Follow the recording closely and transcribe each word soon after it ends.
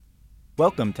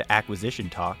Welcome to Acquisition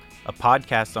Talk, a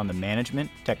podcast on the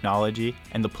management, technology,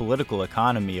 and the political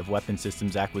economy of weapon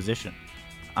systems acquisition.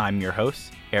 I'm your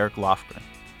host, Eric Lofgren.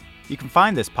 You can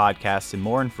find this podcast and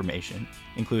more information,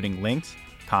 including links,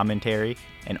 commentary,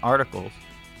 and articles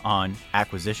on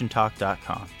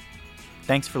acquisitiontalk.com.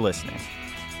 Thanks for listening.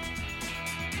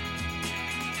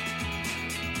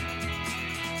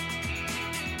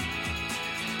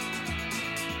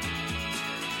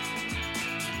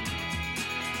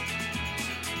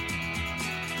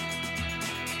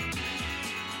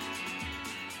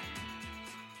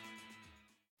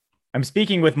 I'm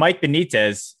speaking with Mike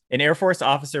Benitez, an Air Force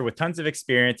officer with tons of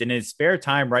experience, and in his spare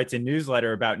time writes a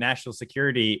newsletter about national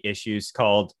security issues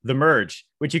called The Merge,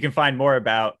 which you can find more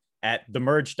about at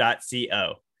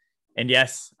themerge.co. And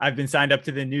yes, I've been signed up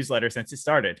to the newsletter since it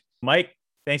started. Mike,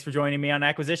 thanks for joining me on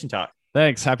Acquisition Talk.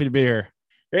 Thanks. Happy to be here.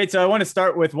 Great. So I want to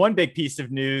start with one big piece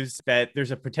of news that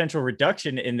there's a potential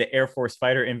reduction in the Air Force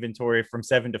fighter inventory from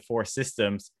 7 to 4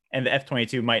 systems, and the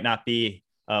F-22 might not be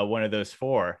one of those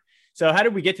 4. So how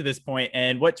did we get to this point,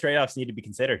 and what trade-offs need to be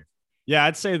considered? Yeah,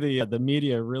 I'd say the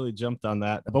media really jumped on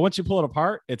that. But once you pull it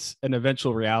apart, it's an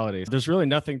eventual reality. There's really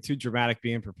nothing too dramatic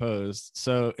being proposed.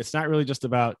 So it's not really just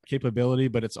about capability,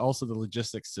 but it's also the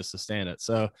logistics to sustain it.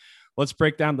 So let's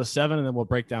break down the 7 and then we'll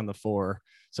break down the 4.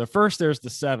 So first there's the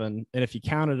 7. And if you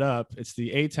count it up, it's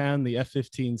the A-10, the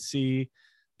F-15C,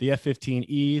 the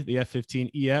F-15E, the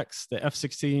F-15EX, the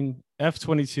F-16,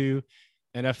 F-22,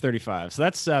 and F-35. So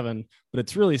that's 7, but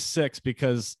it's really 6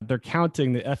 because they're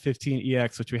counting the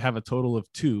F-15EX, which we have a total of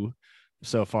 2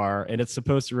 so far, and it's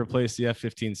supposed to replace the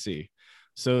F-15C.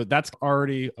 So that's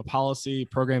already a policy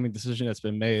programming decision that's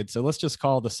been made. So let's just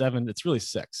call the 7, it's really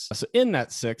 6. So in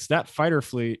that 6, that fighter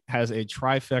fleet has a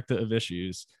trifecta of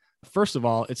issues. First of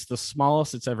all, it's the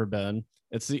smallest it's ever been.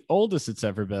 It's the oldest it's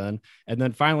ever been. And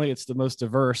then finally, it's the most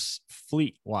diverse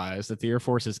fleet-wise that the Air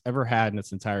Force has ever had in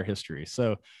its entire history.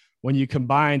 So when you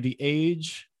combine the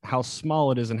age, how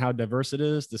small it is and how diverse it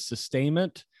is, the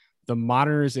sustainment, the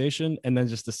modernization, and then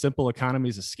just the simple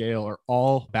economies of scale are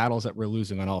all battles that we're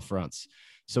losing on all fronts.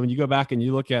 So when you go back and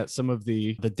you look at some of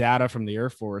the data from the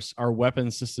Air Force, our weapon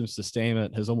system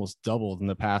sustainment has almost doubled in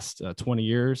the past 20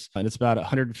 years. And it's about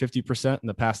 150% in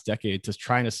the past decade to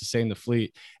trying to sustain the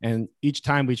fleet. And each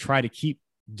time we try to keep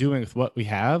doing with what we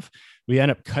have, we end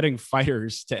up cutting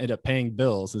fighters to end up paying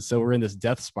bills. And so we're in this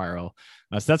death spiral.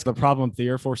 So that's the problem the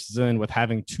Air Force is in with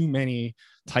having too many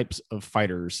types of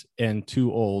fighters and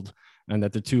too old, and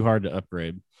that they're too hard to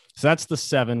upgrade. So that's the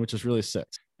 7, which is really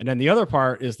 6. And then the other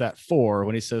part is that 4,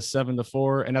 when he says 7 to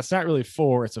 4, and that's not really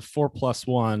 4, it's a 4 plus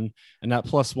 1. And that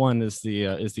plus 1 is the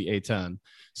A-10.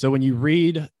 So when you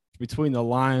read between the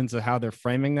lines of how they're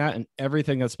framing that and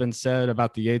everything that's been said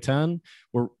about the A-10,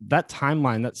 where that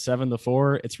timeline, that 7 to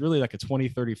 4, it's really like a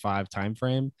 2035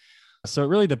 timeframe. So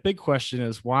really the big question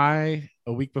is, why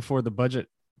a week before the budget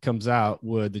comes out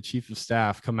would the chief of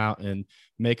staff come out and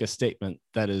make a statement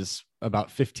that is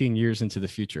about 15 years into the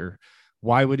future?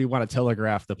 Why would he want to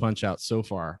telegraph the punch out so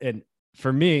far? And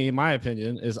for me, my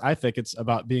opinion is I think it's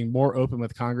about being more open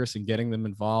with Congress and getting them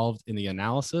involved in the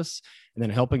analysis and then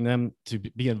helping them to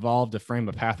be involved to frame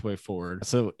a pathway forward.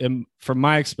 So from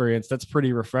my experience, that's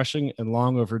pretty refreshing and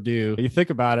long overdue. You think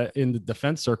about it in the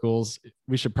defense circles,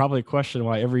 we should probably question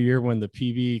why every year when the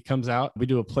PV comes out, we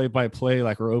do a play-by-play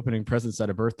like we're opening presents at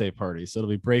a birthday party. So it'll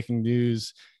be breaking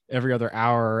news every other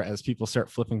hour as people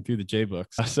start flipping through the J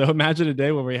books. So imagine a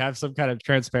day when we have some kind of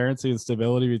transparency and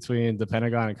stability between the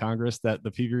Pentagon and Congress, that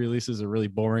the PV releases are really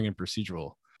boring and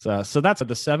procedural. So that's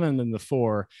the 7 and the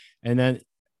 4. And then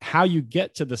how you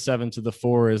get to the 7 to the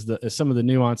 4 is some of the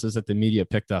nuances that the media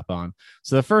picked up on.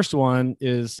 So the first one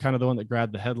is kind of the one that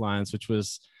grabbed the headlines, which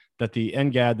was that the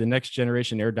NGAD, the Next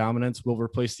Generation Air Dominance, will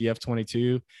replace the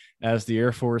F-22 as the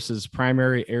Air Force's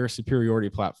primary air superiority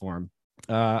platform.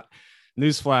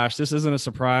 Newsflash, this isn't a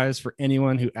surprise for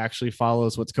anyone who actually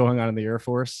follows what's going on in the Air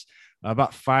Force.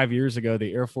 About 5 years ago,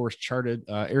 the Air Force charted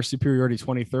Air Superiority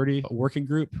 2030 working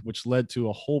group, which led to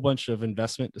a whole bunch of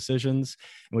investment decisions.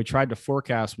 And we tried to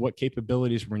forecast what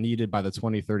capabilities were needed by the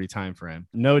 2030 timeframe.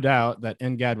 No doubt that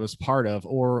NGAD was part of,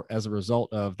 or as a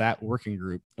result of, that working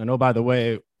group. And oh, by the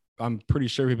way, I'm pretty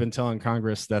sure we've been telling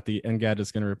Congress that the NGAD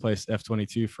is going to replace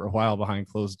F-22 for a while behind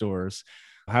closed doors.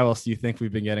 How else do you think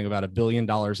we've been getting about $1 billion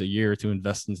a year to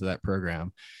invest into that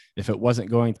program? If it wasn't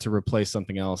going to replace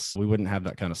something else, we wouldn't have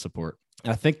that kind of support.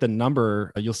 I think the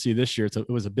number you'll see this year, it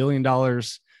was $1 billion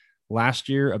last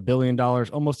year, $1 billion,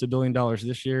 almost $1 billion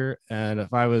this year. And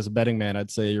if I was a betting man,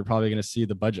 I'd say you're probably going to see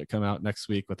the budget come out next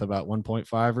week with about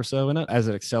 1.5 or so in it as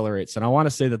it accelerates. And I want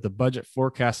to say that the budget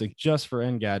forecasting just for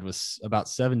NGAD was about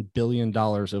 $7 billion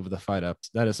over the fight up.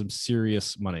 That is some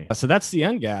serious money. So that's the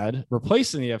NGAD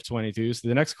replacing the F-22. So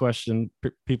the next question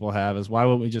people have is, why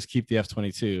won't we just keep the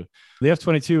F-22? The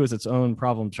F-22 is its own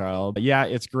problem child. Yeah,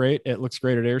 it's great. It looks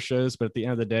great at air shows, but at the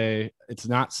end of the day, it's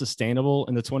not sustainable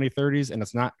in the 2030s, and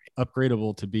it's not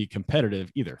upgradable to be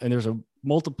competitive either. And there's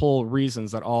multiple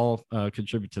reasons that all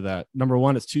contribute to that. Number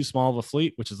one, it's too small of a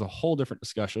fleet, which is a whole different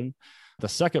discussion. The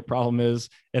second problem is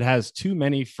it has too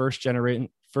many first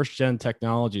gen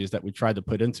technologies that we tried to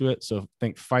put into it. So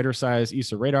think fighter size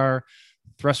ESA radar,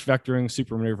 thrust vectoring,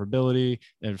 super maneuverability,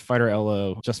 and fighter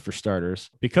LO, just for starters.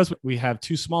 Because we have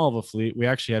too small of a fleet, we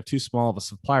actually have too small of a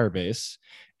supplier base.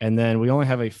 And then we only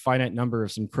have a finite number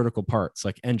of some critical parts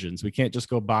like engines. We can't just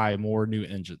go buy more new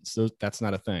engines. That's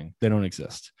not a thing. They don't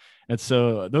exist. And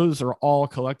so those are all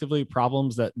collectively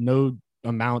problems that no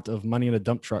amount of money in a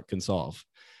dump truck can solve.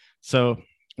 So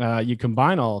you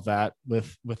combine all of that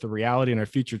with the reality and our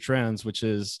future trends, which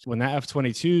is when that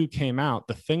F-22 came out,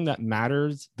 the thing that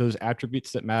matters, those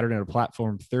attributes that mattered in a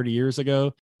platform 30 years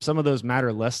ago, some of those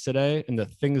matter less today, and the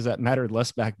things that mattered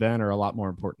less back then are a lot more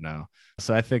important now.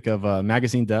 So I think of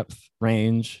magazine depth,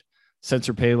 range,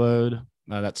 sensor payload,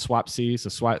 that SWaP-C, so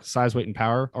size, weight, and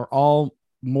power, are all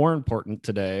more important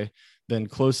today than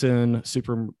close-in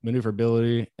super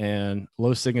maneuverability and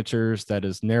low signatures that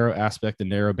is narrow aspect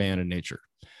and narrow band in nature.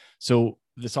 So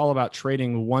it's all about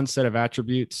trading one set of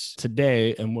attributes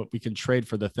today and what we can trade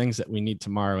for the things that we need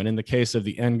tomorrow. And in the case of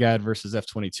the NGAD versus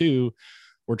F-22,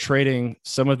 we're trading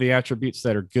some of the attributes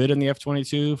that are good in the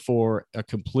F-22 for a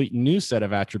complete new set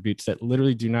of attributes that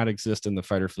literally do not exist in the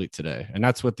fighter fleet today. And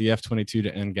that's what the F-22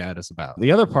 to NGAD is about.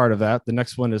 The other part of that, the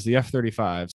next one, is the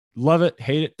F-35. Love it,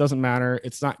 hate it, doesn't matter.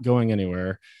 It's not going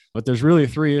anywhere. But there's really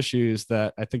three issues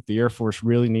that I think the Air Force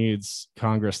really needs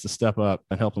Congress to step up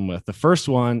and help them with. The first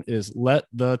one is let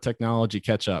the technology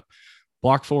catch up.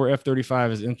 Block 4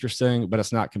 F-35 is interesting, but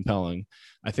it's not compelling.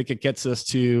 I think it gets us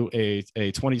to a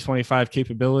 2025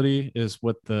 capability is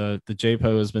what the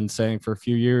JPO has been saying for a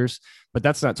few years, but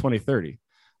that's not 2030.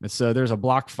 And so there's a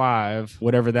Block 5,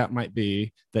 whatever that might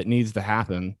be, that needs to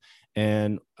happen.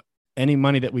 And any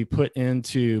money that we put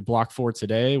into Block 4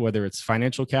 today, whether it's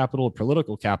financial capital or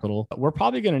political capital, we're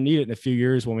probably going to need it in a few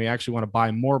years when we actually want to buy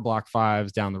more Block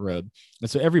 5s down the road. And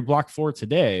so every Block 4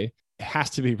 today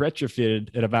has to be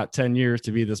retrofitted in about 10 years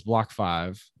to be this Block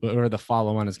 5, or the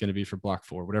follow-on is going to be for Block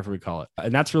 4, whatever we call it.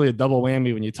 And that's really a double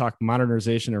whammy when you talk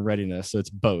modernization and readiness. So it's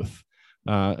both.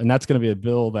 And that's going to be a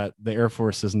bill that the Air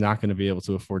Force is not going to be able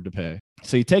to afford to pay.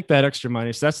 So you take that extra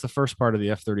money. So that's the first part of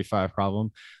the F-35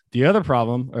 problem. The other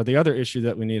problem, or the other issue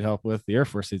that we need help with, the Air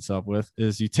Force needs help with,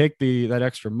 is you take that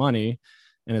extra money,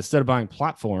 and instead of buying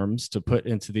platforms to put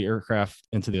into the aircraft,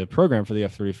 into the program for the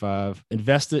F-35,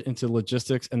 invest it into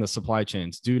logistics and the supply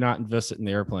chains. Do not invest it in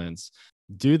the airplanes.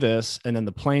 Do this, and then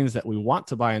the planes that we want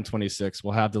to buy in 26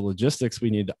 will have the logistics we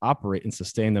need to operate and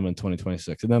sustain them in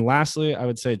 2026. And then lastly, I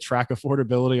would say track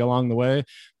affordability along the way,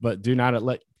 but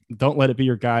don't let it be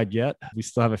your guide yet. We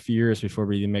still have a few years before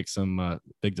we make some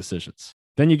big decisions.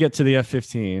 Then you get to the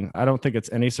F-15. I don't think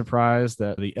it's any surprise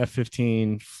that the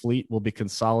F-15 fleet will be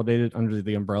consolidated under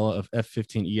the umbrella of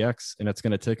F-15EX, and it's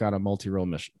going to take on a multi-role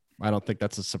mission. I don't think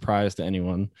that's a surprise to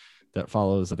anyone that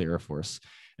follows the Air Force.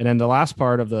 And then the last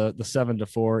part of the 7 to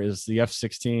 4 is the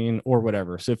F-16 or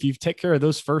whatever. So if you take care of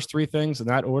those first three things in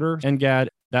that order, NGAD,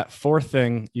 that fourth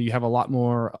thing, you have a lot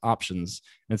more options.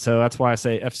 And so that's why I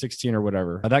say F-16 or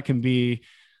whatever. That can be,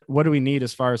 what do we need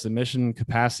as far as the mission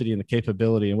capacity and the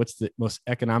capability, and what's the most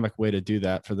economic way to do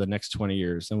that for the next 20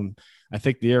 years? And I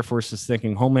think the Air Force is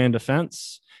thinking homeland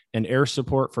defense and air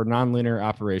support for nonlinear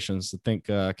operations, to think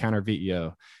counter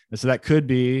VEO. And so that could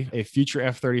be a future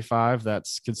F-35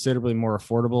 that's considerably more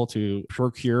affordable to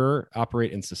procure,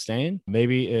 operate, and sustain.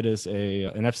 Maybe it is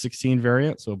an F-16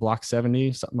 variant, so a Block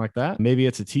 70, something like that. Maybe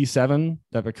it's a T-7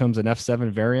 that becomes an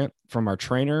F-7 variant from our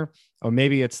trainer. Or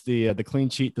maybe it's the clean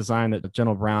sheet design that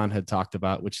General Brown had talked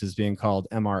about, which is being called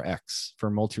MRX, for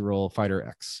multi-role fighter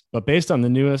X. But based on the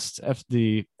newest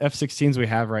the F-16s we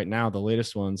have right now, the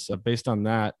latest ones, based on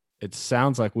that, it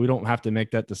sounds like we don't have to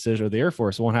make that decision, or the Air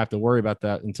Force won't have to worry about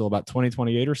that until about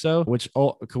 2028 or so, which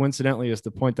coincidentally is the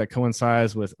point that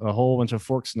coincides with a whole bunch of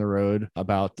forks in the road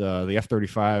about the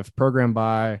F-35 program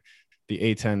buy, the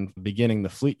A-10 beginning the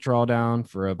fleet drawdown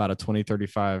for about a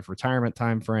 2035 retirement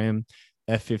timeframe,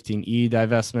 F-15E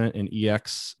divestment and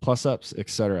EX plus ups, et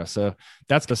cetera. So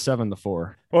that's the 7 to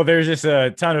 4. Well, there's just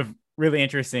a ton of really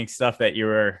interesting stuff that you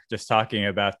were just talking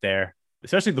about there.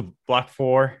 especially the Block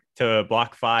 4 to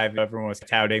Block 5. Everyone was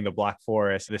touting the Block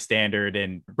 4 as the standard,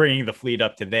 and bringing the fleet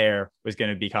up to there was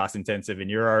going to be cost intensive. And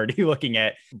you're already looking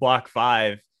at Block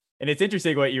 5. And it's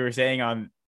interesting what you were saying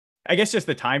on, I guess, just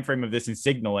the time frame of this and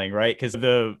signaling, right? Because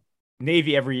the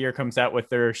Navy every year comes out with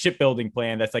their shipbuilding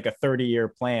plan that's like a 30-year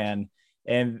plan.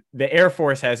 And the Air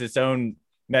Force has its own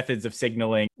methods of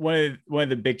signaling. One of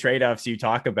the big trade-offs you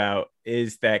talk about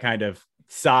is that kind of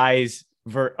size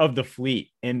of the fleet.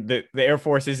 And the Air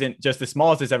Force isn't just the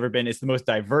smallest it's ever been, it's the most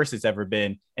diverse it's ever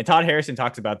been. And Todd Harrison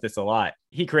talks about this a lot.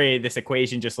 He created this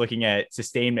equation just looking at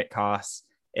sustainment costs.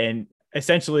 And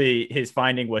essentially his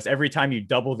finding was every time you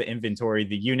double the inventory,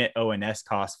 the unit O&S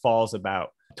cost falls about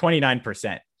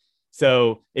 29%.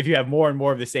 So if you have more and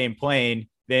more of the same plane,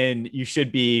 then you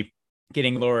should be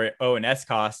getting lower O&S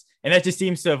costs. And that just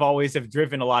seems to have always have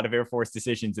driven a lot of Air Force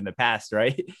decisions in the past,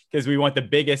 right? Because we want the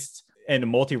biggest and a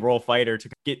multi-role fighter to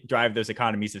drive those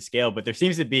economies of scale. But there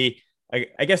seems to be,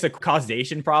 I guess, a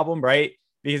causation problem, right?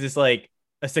 Because it's like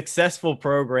a successful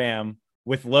program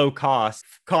with low cost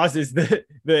causes the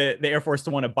Air Force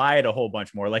to want to buy it a whole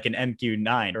bunch more, like an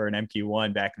MQ-9 or an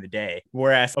MQ-1 back in the day.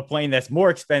 Whereas a plane that's more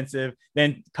expensive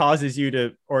then causes you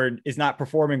to, or is not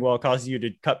performing well, causes you to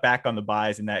cut back on the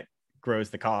buys, and that grows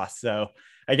the cost. So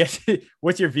I guess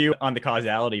what's your view on the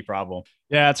causality problem?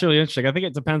 Yeah, it's really interesting. I think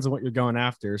it depends on what you're going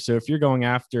after. So if you're going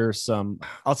after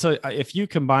I'll tell you, if you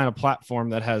combine a platform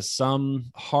that has some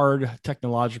hard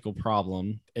technological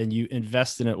problem and you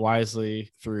invest in it wisely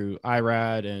through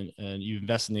IRAD and you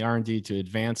invest in the R&D to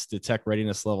advance the tech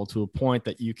readiness level to a point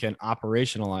that you can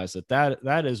operationalize it,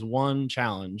 that is one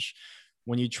challenge.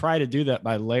 When you try to do that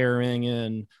by layering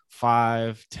in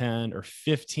 5, 10, or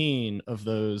 15 of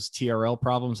those TRL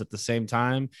problems at the same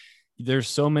time, there's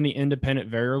so many independent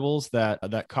variables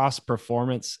that cost,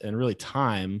 performance, and really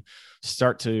time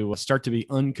start to be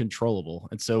uncontrollable.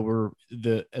 And so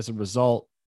as a result,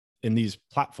 in these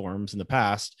platforms in the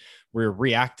past, we're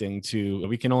reacting to,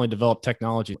 we can only develop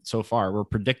technology so far. We're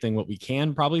predicting what we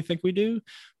can probably think we do,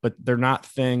 but they're not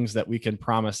things that we can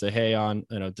promise that, hey, on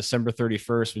December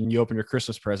 31st, when you open your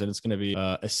Christmas present, it's going to be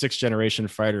a 6th generation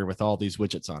fighter with all these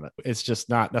widgets on it. It's just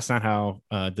that's not how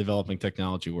developing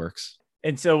technology works.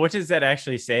 And so what does that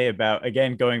actually say about,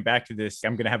 again, going back to this,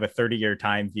 I'm going to have a 30-year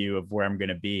time view of where I'm going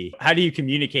to be. How do you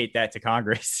communicate that to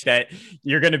Congress that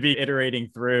you're going to be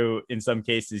iterating through? In some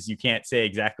cases, you can't say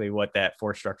exactly what that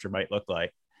force structure might look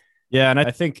like. Yeah, and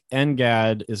I think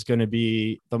NGAD is going to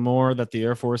be, the more that the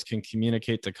Air Force can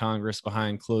communicate to Congress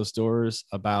behind closed doors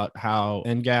about how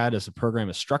NGAD as a program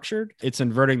is structured, it's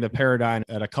inverting the paradigm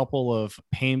at a couple of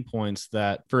pain points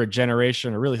that for a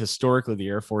generation, or really historically, the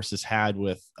Air Force has had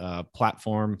with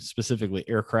platform, specifically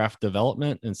aircraft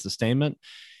development and sustainment.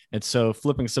 And so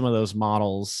flipping some of those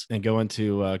models and go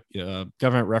into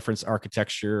government reference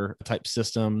architecture type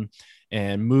system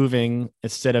and moving,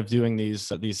 instead of doing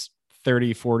these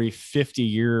 30, 40,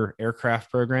 50-year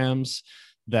aircraft programs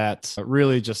that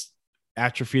really just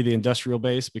atrophy the industrial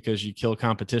base because you kill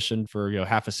competition for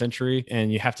half a century,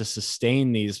 and you have to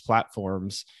sustain these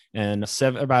platforms. And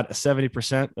about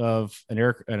 70% of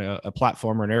a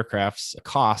platform or an aircraft's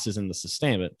cost is in the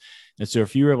sustainment. And so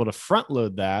if you're able to front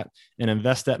load that and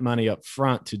invest that money up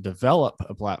front to develop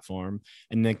a platform,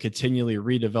 and then continually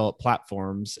redevelop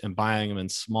platforms and buying them in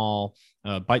small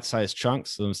bite-sized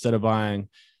chunks, so instead of buying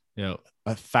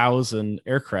 1,000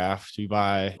 aircraft, you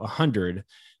buy 100,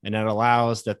 and that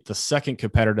allows that the second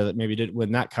competitor that maybe didn't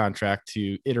win that contract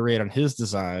to iterate on his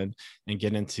design and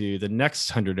get into the next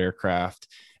 100 aircraft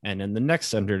and then the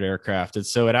next 100 aircraft. And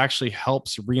so it actually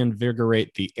helps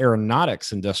reinvigorate the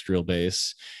aeronautics industrial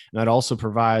base. And that also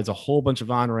provides a whole bunch of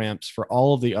on-ramps for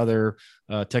all of the other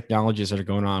technologies that are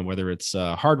going on, whether it's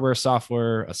hardware,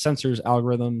 software, sensors,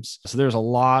 algorithms. So there's a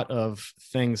lot of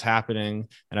things happening.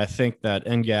 And I think that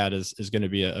NGAD is going to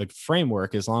be a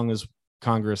framework as long as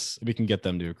Congress, we can get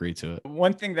them to agree to it.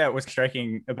 One thing that was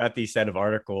striking about these set of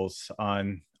articles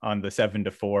on the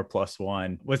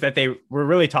 7-4+1 was that they were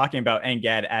really talking about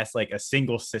NGAD as like a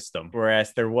single system,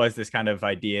 whereas there was this kind of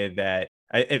idea that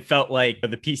it felt like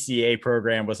the PCA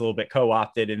program was a little bit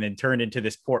co-opted and then turned into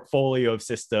this portfolio of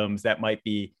systems that might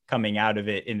be coming out of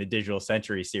it in the Digital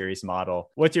Century series model.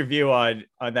 What's your view on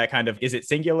that kind of, is it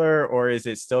singular or is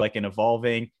it still like an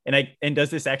evolving? And does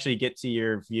this actually get to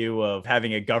your view of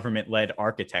having a government-led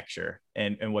architecture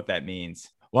and what that means?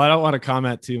 Well, I don't want to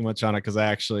comment too much on it because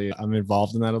I'm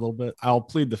involved in that a little bit. I'll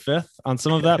plead the fifth on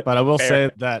some of that, but I will say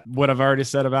that what I've already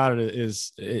said about it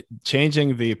is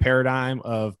changing the paradigm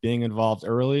of being involved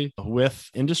early with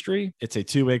industry. It's a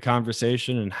two-way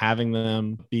conversation, and having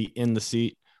them be in the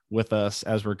seat with us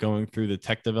as we're going through the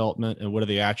tech development and what are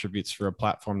the attributes for a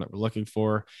platform that we're looking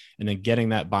for, and then getting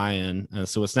that buy-in.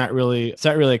 So it's not really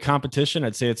a competition.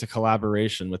 I'd say it's a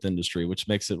collaboration with industry, which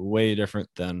makes it way different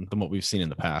than what we've seen in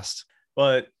the past.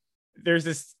 Well, there's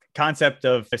this concept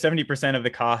of 70% of the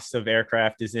cost of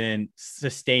aircraft is in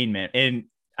sustainment. And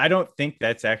I don't think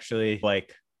that's actually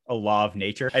like a law of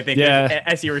nature. I think,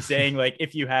 as you were saying, like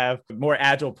if you have more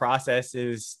agile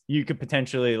processes, you could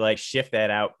potentially like shift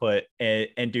that output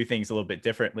and do things a little bit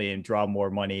differently and draw more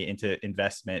money into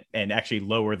investment and actually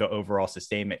lower the overall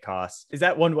sustainment costs. Is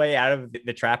that one way out of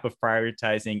the trap of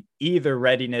prioritizing either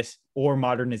readiness or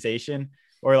modernization?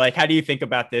 Or like, how do you think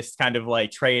about this kind of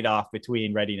like trade-off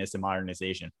between readiness and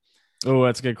modernization? Oh,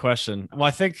 that's a good question. Well,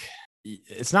 I think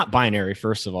it's not binary,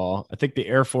 first of all. I think the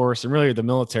Air Force and really the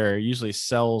military usually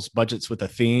sells budgets with a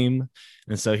theme.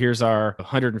 And so here's our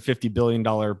 $150 billion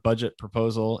budget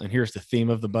proposal, and here's the theme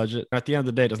of the budget. At the end of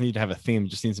the day, it doesn't need to have a theme, it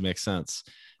just needs to make sense.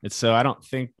 And so I don't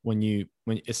think when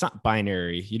it's not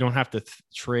binary, you don't have to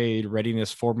trade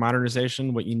readiness for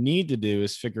modernization. What you need to do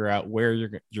is figure out where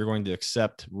you're going to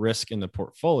accept risk in the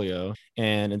portfolio.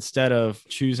 And instead of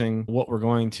choosing what we're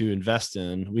going to invest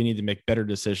in, we need to make better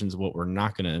decisions of what we're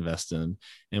not going to invest in.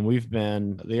 And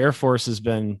the Air Force has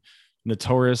been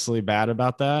notoriously bad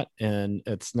about that, and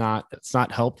it's not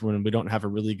helped when we don't have a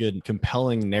really good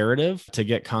compelling narrative to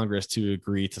get Congress to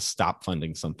agree to stop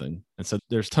funding something. And so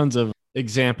there's tons of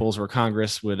examples where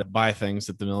Congress would buy things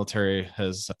that the military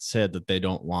has said that they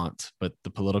don't want, but the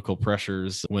political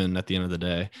pressures win at the end of the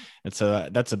day. And so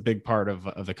that's a big part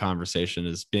of the conversation,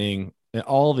 is being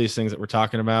all of these things that we're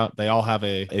talking about, they all have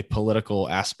a political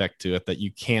aspect to it that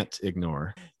you can't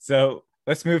ignore. So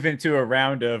let's move into a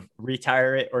round of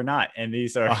retire it or not. And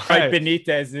these are Mike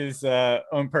Benitez's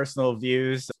own personal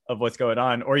views of what's going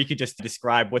on, or you could just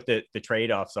describe what the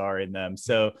trade-offs are in them.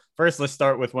 So first, let's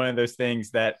start with one of those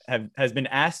things that has been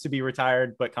asked to be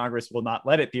retired, but Congress will not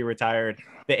let it be retired,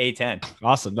 the A-10.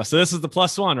 Awesome. So this is the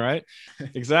 +1, right?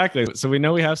 Exactly. So we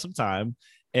know we have some time.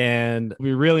 And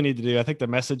we really need to do, I think the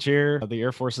message here, the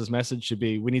Air Force's message should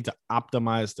be, we need to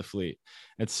optimize the fleet.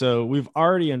 And so we've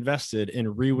already invested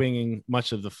in rewinging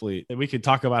much of the fleet. And we could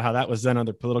talk about how that was done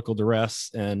under political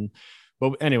duress.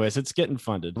 But anyways, it's getting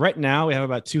funded. Right now, we have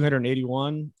about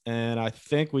 281. And I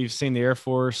think we've seen the Air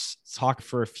Force talk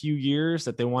for a few years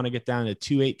that they want to get down to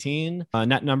 218.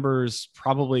 And that numbers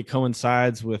probably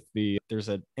coincides with there's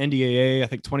an NDAA, I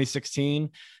think 2016,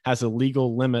 has a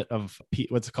legal limit of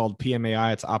what's called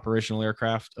PMAI. It's operational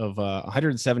aircraft of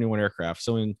 171 aircraft.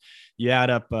 So when you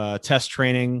add up test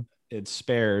training, it's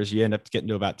spares, you end up getting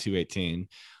to about 218.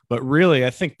 But really, I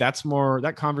think that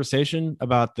conversation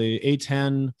about the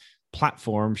A-10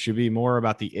 platform should be more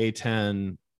about the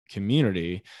A-10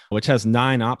 community, which has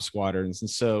 9 op squadrons. And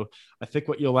so I think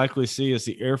what you'll likely see is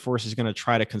the Air Force is going to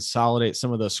try to consolidate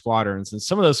some of those squadrons. And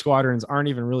some of those squadrons aren't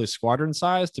even really squadron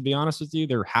size, to be honest with you.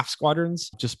 They're half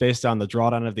squadrons just based on the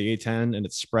drawdown of the A-10, and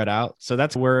it's spread out. So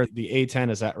that's where the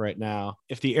A-10 is at right now.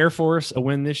 If the Air Force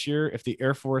win this year, if the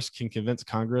Air Force can convince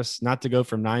Congress not to go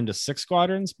from 9 to 6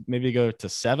 squadrons, maybe go to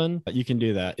 7, you can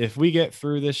do that. If we get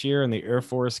through this year and the Air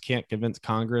Force can't convince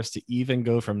Congress to even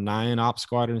go from 9 op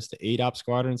squadrons to 8 op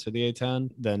squadrons for the A-10,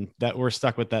 then that we're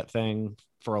stuck with that thing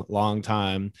for a long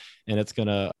time. And it's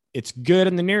good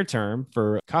in the near term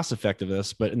for cost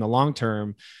effectiveness, but in the long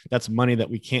term, that's money that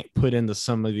we can't put into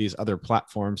some of these other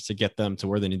platforms to get them to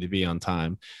where they need to be on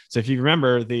time. So if you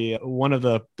remember, one of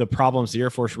the problems the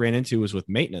Air Force ran into was with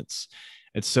maintenance.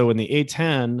 And so in the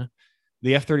A-10,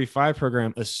 the F-35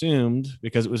 program assumed,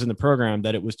 because it was in the program,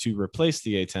 that it was to replace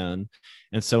the A-10.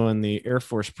 And so in the Air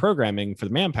Force programming for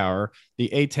the manpower,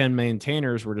 the A-10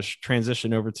 maintainers were to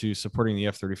transition over to supporting the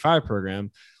F-35 program.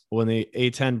 When the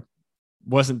A-10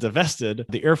 wasn't divested,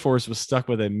 the Air Force was stuck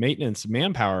with a maintenance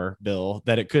manpower bill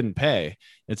that it couldn't pay.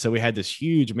 And so we had this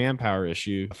huge manpower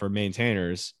issue for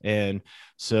maintainers. And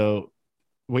so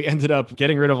we ended up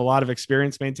getting rid of a lot of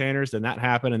experienced maintainers. Then that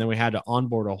happened. And then we had to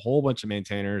onboard a whole bunch of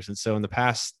maintainers. And so in the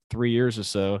past 3 years or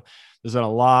so, there's been a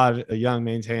lot of young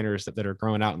maintainers that are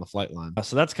growing out in the flight line.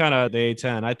 So that's kind of the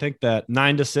A-10. I think that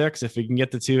 9 to 6, if we can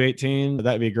get to 218,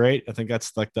 that'd be great. I think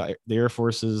that's like the Air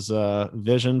Force's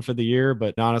vision for the year.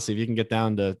 But honestly, if you can get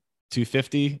down to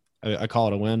 250, I call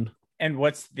it a win. And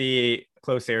what's the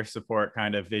close air support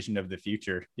kind of vision of the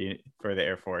future for the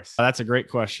Air Force? That's a great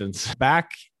question.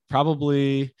 Back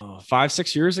probably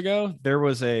 5-6 years ago, there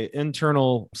was a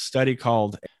internal study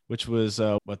which was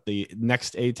what the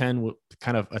next A-10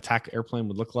 kind of attack airplane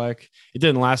would look like. It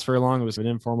didn't last very long. It was an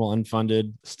informal,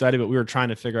 unfunded study, but we were trying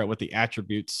to figure out what the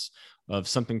attributes of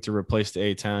something to replace the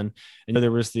A-10. And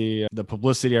there was the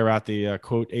publicity around the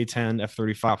quote A-10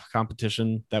 F-35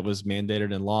 competition that was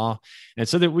mandated in law. And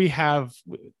so that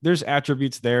there's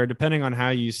attributes there, depending on how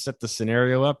you set the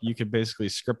scenario up, you could basically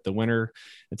script the winner.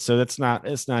 And so it's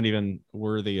not even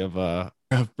worthy of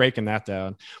breaking that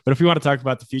down. But if we want to talk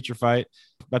about the future fight,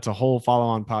 that's a whole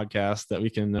follow-on podcast that we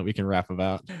can wrap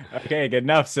about. Okay, good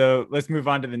enough. So let's move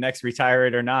on to the next retire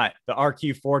it or not, the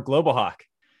RQ-4 Global Hawk.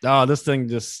 Oh, this thing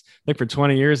I think for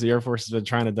 20 years, the Air Force has been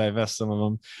trying to divest some of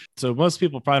them. So most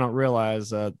people probably don't realize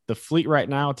the fleet right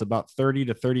now, it's about 30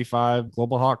 to 35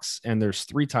 Global Hawks. And there's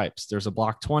 3 types. There's a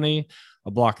Block 20,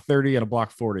 a Block 30, and a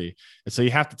Block 40. And so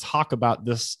you have to talk about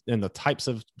this in the types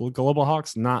of Global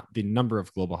Hawks, not the number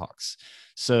of Global Hawks.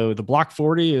 So the Block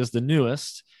 40 is the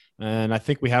newest. And I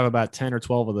think we have about 10 or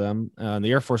 12 of them. The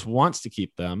Air Force wants to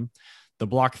keep them. The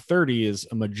Block 30 is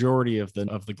a majority of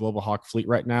the Global Hawk fleet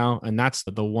right now. And that's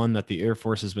the one that the Air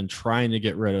Force has been trying to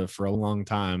get rid of for a long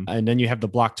time. And then you have the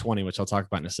Block 20, which I'll talk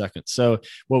about in a second. So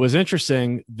what was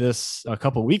interesting a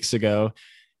couple of weeks ago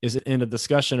is in a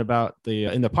discussion about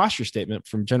in the posture statement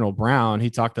from General Brown, he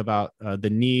talked about the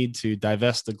need to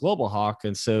divest the Global Hawk.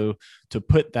 And so to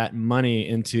put that money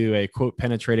into a quote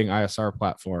penetrating ISR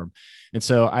platform. And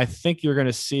so I think you're going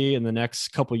to see in the next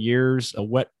couple of years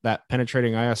what that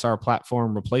penetrating ISR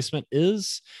platform replacement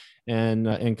is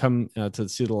and come to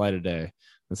see the light of day.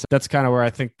 And so that's kind of where I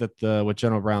think that what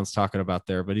General Brown's talking about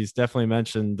there, but he's definitely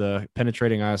mentioned the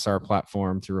penetrating ISR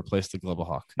platform to replace the Global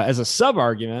Hawk. As a sub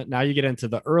argument, now you get into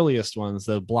the earliest ones,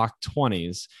 the Block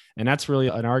 20s, and that's really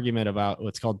an argument about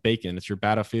what's called BACN. It's your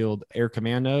Battlefield Air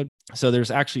Command Node. So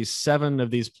there's actually 7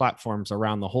 of these platforms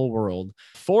around the whole world.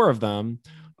 4 of them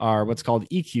are what's called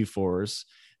EQ4s.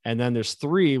 And then there's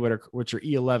 3 which are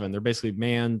E11. They're basically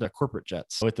manned corporate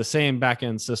jets with the same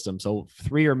back-end system. So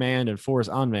 3 are manned and 4 is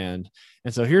unmanned.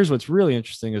 And so here's what's really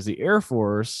interesting is the Air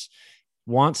Force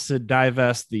wants to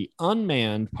divest the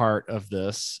unmanned part of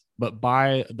this, but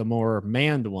buy the more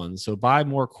manned ones. So buy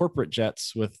more corporate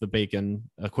jets with the BACN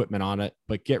equipment on it,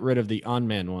 but get rid of the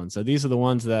unmanned ones. So these are the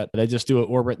ones that they just do an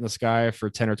orbit in the sky for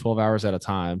 10 or 12 hours at a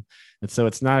time. And so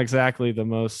it's not exactly the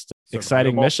most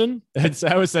exciting mission.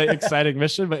 I would say exciting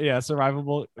mission, but yeah,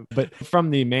 survivable. But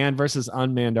from the manned versus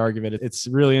unmanned argument, it's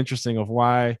really interesting of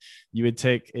why you would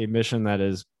take a mission that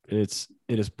it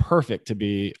is perfect to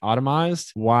be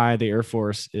automized, why the Air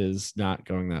Force is not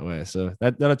going that way. So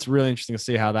that's really interesting to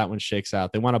see how that one shakes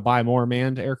out. They want to buy more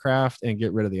manned aircraft and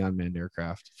get rid of the unmanned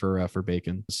aircraft for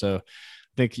BACN. So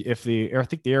I think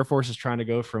the Air Force is trying to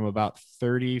go from about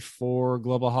 34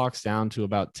 Global Hawks down to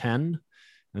about 10.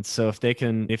 And so if they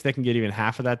can get even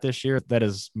half of that this year, that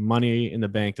is money in the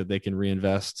bank that they can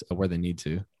reinvest where they need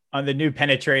to. On the new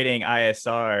penetrating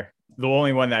ISR, the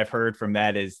only one that I've heard from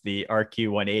that is the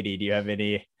RQ-180. Do you have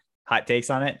any hot takes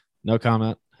on it? No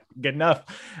comment. Good enough.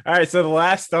 All right. So the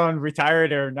last on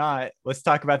retired or not, let's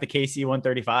talk about the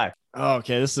KC-135. Oh,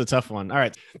 okay. This is a tough one. All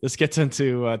right. This gets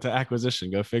into to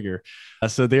acquisition. Go figure.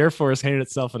 So the Air Force handed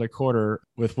itself in a quarter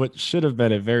with what should have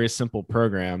been a very simple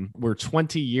program. We're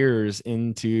 20 years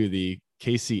into the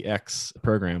KC-X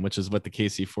program, which is what the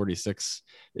KC-46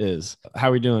 is. How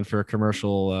are we doing for a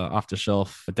commercial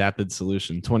off-the-shelf adapted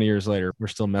solution? 20 years later, we're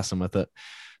still messing with it.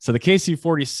 So the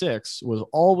KC-46 was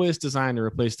always designed to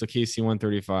replace the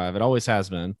KC-135. It always has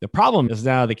been. The problem is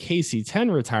now the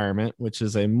KC-10 retirement, which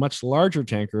is a much larger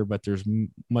tanker, but there's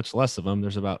much less of them.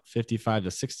 There's about 55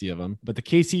 to 60 of them. But the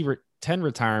KC-10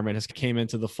 retirement has came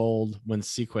into the fold when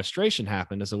sequestration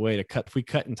happened as a way to cut. If we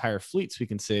cut entire fleets, we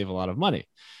can save a lot of money.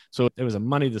 So it was a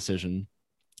money decision.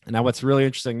 And now what's really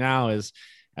interesting now is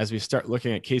as we start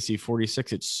looking at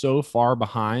KC-46, it's so far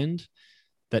behind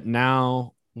that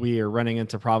now we are running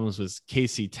into problems with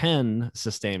KC-10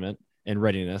 sustainment and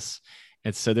readiness.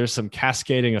 And so there's some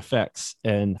cascading effects,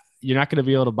 and you're not going to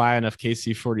be able to buy enough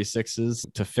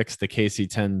KC-46s to fix the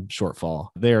KC-10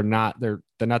 shortfall. They're not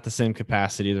the same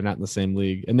capacity. They're not in the same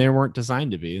league, and they weren't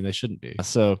designed to be, and they shouldn't be.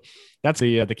 So that's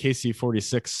the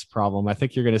KC-46 problem. I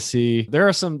think you're going to see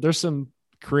there's some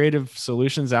creative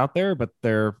solutions out there, but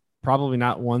they're probably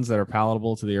not ones that are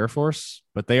palatable to the Air Force,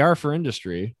 but they are for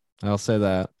industry. I'll say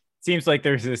that. Seems like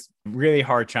there's this really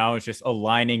hard challenge just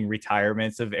aligning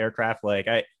retirements of aircraft. Like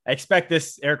I expect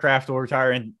this aircraft will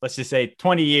retire in, let's just say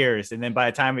 20 years. And then by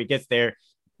the time it gets there,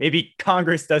 maybe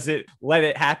Congress doesn't let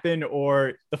it happen,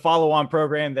 or the follow-on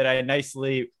program that I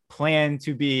nicely planned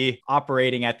to be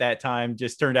operating at that time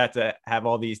just turned out to have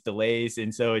all these delays.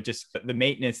 And so the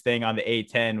maintenance thing on the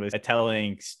A-10 was a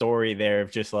telling story there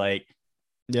of just like,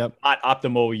 not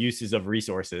optimal uses of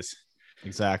resources.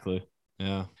 Exactly.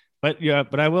 Yeah.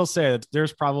 But I will say that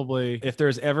there's probably, if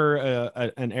there's ever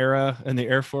an era in the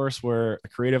Air Force where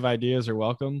creative ideas are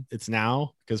welcome, it's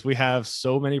now, because we have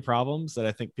so many problems that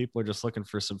I think people are just looking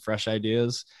for some fresh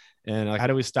ideas. And like, how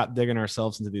do we stop digging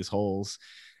ourselves into these holes?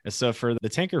 And so for the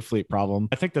tanker fleet problem,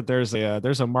 I think that there's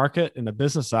a market and a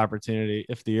business opportunity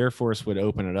if the Air Force would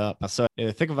open it up. So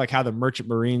think of like how the merchant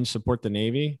marines support the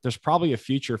Navy. There's probably a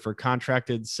future for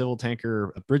contracted civil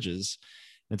tanker bridges.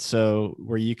 And so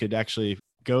where you could actually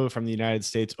go from the United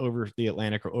States over the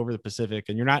Atlantic or over the Pacific,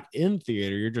 and you're not in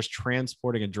theater, you're just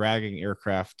transporting and dragging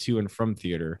aircraft to and from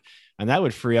theater. And that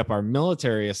would free up our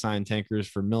military assigned tankers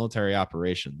for military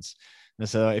operations. And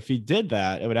so if you did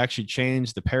that, it would actually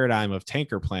change the paradigm of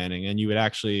tanker planning, and you would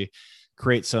actually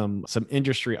create some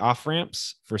industry off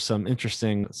ramps for some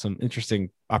interesting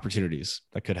opportunities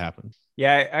that could happen.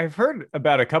 Yeah, I've heard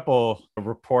about a couple of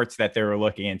reports that they were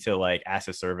looking into like as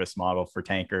a service model for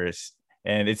tankers.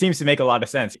 And it seems to make a lot of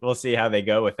sense. We'll see how they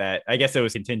go with that. I guess it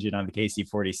was contingent on the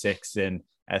KC-46. And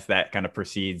as that kind of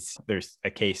proceeds, there's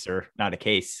a case or not a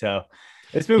case. So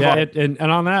let's move on. And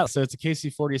on that, so it's a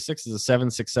KC-46 is a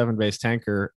 767 based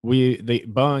tanker.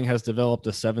 Boeing has developed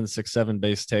a 767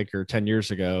 based tanker 10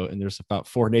 years ago, and there's about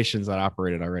 4 nations that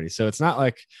operate it already. So it's not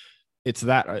like it's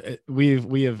that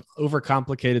we have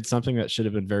overcomplicated something that should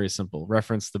have been very simple.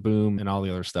 Reference the boom and all the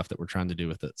other stuff that we're trying to do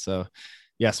with it. So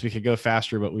yes, we could go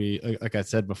faster, but like I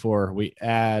said before, we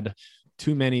add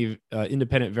too many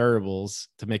independent variables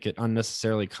to make it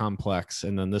unnecessarily complex.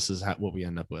 And then this is what we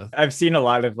end up with. I've seen a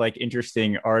lot of like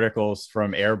interesting articles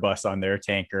from Airbus on their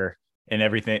tanker and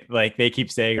everything. Like they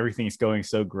keep saying everything's going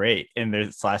so great. And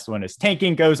this last one is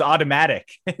tanking goes automatic.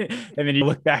 And then you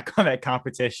look back on that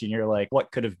competition, you're like,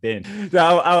 what could have been?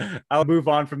 So I'll move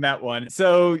on from that one.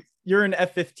 So you're an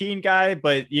F-15 guy,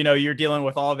 but you're dealing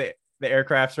with all the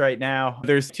aircrafts right now.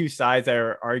 There's 2 sides that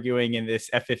are arguing in this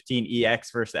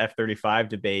F-15EX versus F-35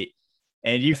 debate.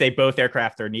 And you say both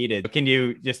aircraft are needed. Can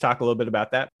you just talk a little bit about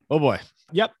that? Oh boy.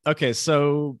 Yep. Okay.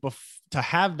 So to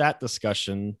have that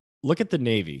discussion, look at the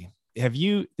Navy. Did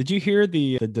you hear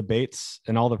the debates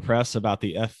and all the press about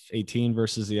the F-18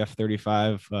 versus the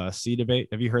F-35C debate?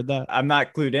 Have you heard that? I'm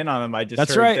not clued in on them.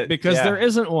 That's right, because there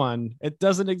isn't one. It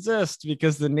doesn't exist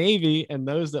because the Navy and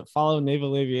those that follow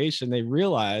naval aviation, they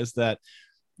realize that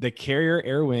the carrier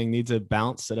air wing needs a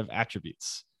balanced set of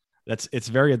attributes. It's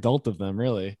very adult of them,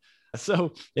 really.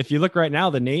 So if you look right now,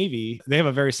 the Navy, they have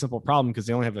a very simple problem because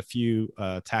they only have a few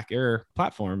TAC air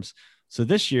platforms. So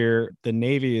this year, the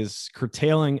Navy is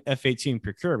curtailing F-18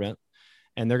 procurement,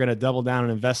 and they're going to double down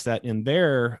and invest that in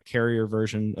their carrier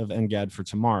version of NGAD for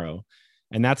tomorrow.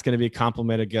 And that's going to be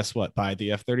complemented, guess what, by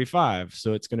the F-35.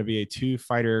 So it's going to be a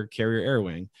 2-fighter carrier air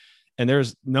wing. And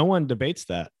there's no one debates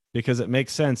that because it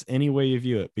makes sense any way you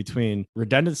view it between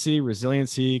redundancy,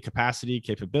 resiliency, capacity,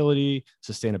 capability,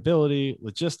 sustainability,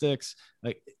 logistics,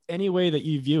 like any way that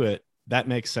you view it. That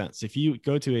makes sense. If you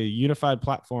go to a unified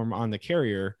platform on the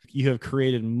carrier, you have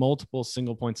created multiple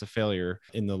single points of failure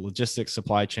in the logistics,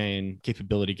 supply chain,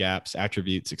 capability gaps,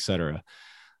 attributes, etc.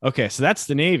 Okay, so that's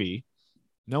the Navy.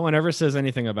 No one ever says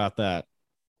anything about that.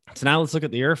 So now let's look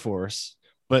at the Air Force,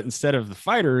 but instead of the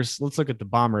fighters, let's look at the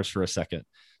bombers for a second.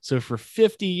 So for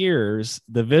 50 years,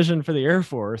 the vision for the Air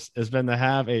Force has been to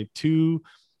have two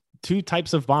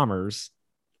types of bombers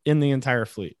in the entire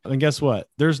fleet. And guess what?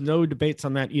 There's no debates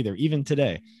on that either, even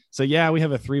today. So yeah, we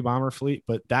have a 3 bomber fleet,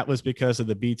 but that was because of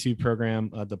the B-2 program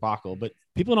debacle. But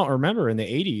people don't remember in the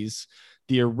 80s,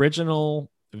 the original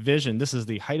vision, this is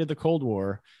the height of the Cold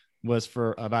War, was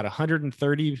for about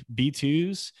 130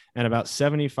 B-2s and about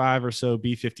 75 or so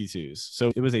B-52s.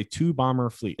 So it was a 2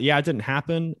 bomber fleet. Yeah, it didn't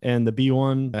happen. And the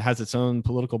B-1 has its own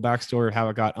political backstory of how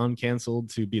it got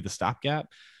uncanceled to be the stopgap.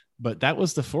 But that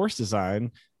was the force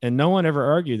design, and no one ever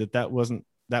argued that wasn't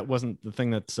the thing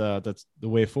that's the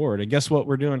way forward. And guess what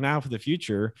we're doing now for the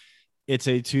future? It's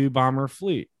a 2 bomber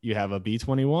fleet. You have a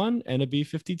B-21 and a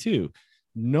B-52.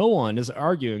 No one is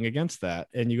arguing against that.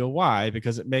 And you go, why?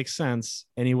 Because it makes sense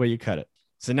any way you cut it.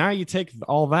 So now you take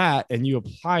all that and you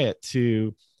apply it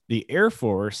to the Air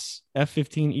Force,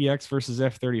 F-15EX versus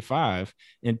F-35,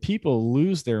 and people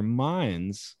lose their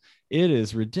minds. It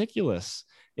is ridiculous.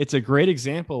 It's a great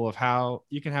example of how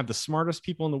you can have the smartest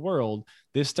people in the world.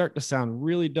 They start to sound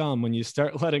really dumb when you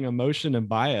start letting emotion and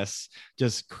bias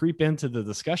just creep into the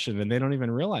discussion and they don't even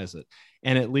realize it.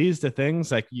 And it leads to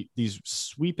things like these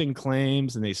sweeping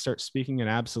claims, and they start speaking in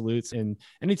absolutes. And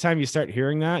anytime you start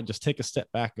hearing that, just take a step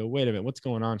back, go, wait a minute, what's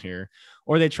going on here?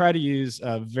 Or they try to use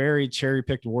very cherry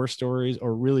picked war stories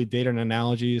or really data and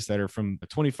analogies that are from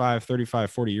 25,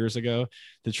 35, 40 years ago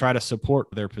to try to support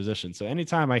their position. So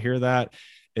anytime I hear that,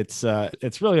 It's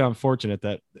really unfortunate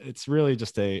that it's really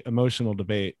just a emotional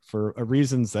debate for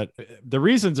reasons that the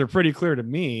reasons are pretty clear to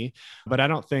me, but I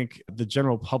don't think the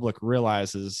general public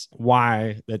realizes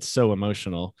why that's so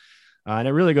emotional. And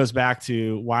it really goes back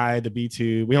to why the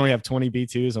B2, we only have 20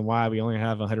 B2s and why we only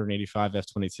have 185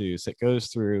 F-22s. It goes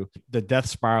through the death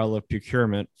spiral of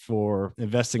procurement for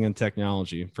investing in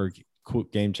technology for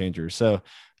game changers. So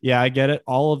yeah, I get it.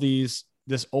 All of this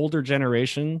older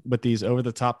generation with these over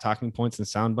the top talking points and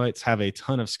sound bites have a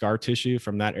ton of scar tissue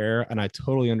from that era. And I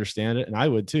totally understand it. And I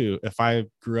would too, if I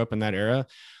grew up in that era.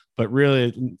 But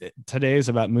really, today is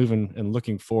about moving and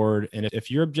looking forward. And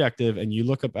if you're objective and you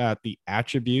look up at the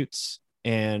attributes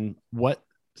and what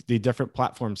the different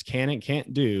platforms can and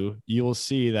can't do, you will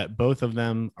see that both of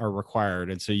them are required.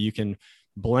 And so you can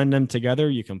blend them together,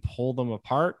 you can pull them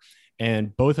apart,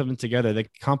 and both of them together, they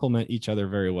complement each other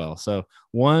very well. So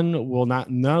one will not,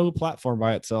 no platform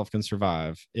by itself can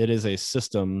survive. It is a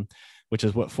system, which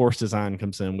is what force design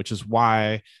comes in, which is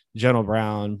why General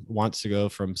Brown wants to go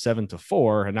from 7 to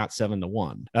 4 and not 7 to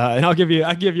 1. And I'll give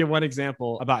you one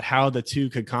example about how the two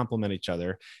could complement each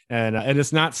other. And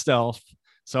it's not stealth.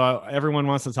 So everyone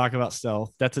wants to talk about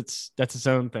stealth. That's its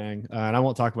own thing. And I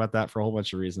won't talk about that for a whole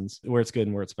bunch of reasons, where it's good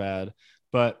and where it's bad.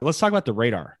 But let's talk about the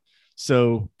radar.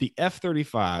 So the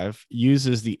F-35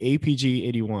 uses the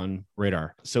APG-81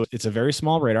 radar. So it's a very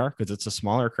small radar because it's a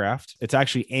small aircraft. It's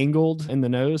actually angled in the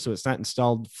nose, so it's not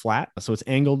installed flat. So it's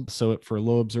angled for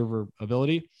low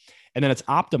observability. And then it's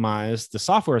optimized. The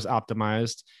software is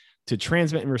optimized to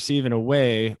transmit and receive in a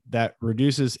way that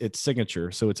reduces its signature,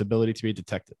 so its ability to be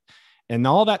detected. And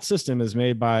all that system is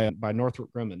made by Northrop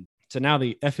Grumman. So now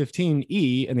the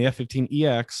F-15E and the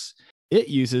F-15EX, it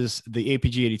uses the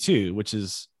APG-82, which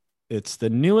is it's the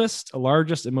newest,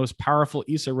 largest, and most powerful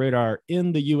ESA radar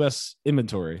in the U.S.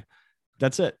 inventory.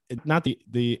 That's it. Not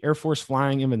the Air Force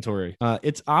flying inventory.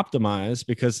 It's optimized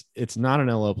because it's not an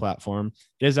LO platform.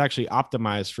 It is actually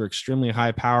optimized for extremely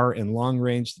high power and long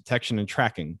range detection and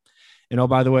tracking. And oh,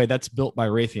 by the way, that's built by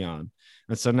Raytheon.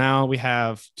 And so now we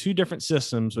have two different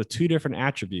systems with two different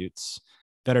attributes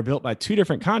that are built by two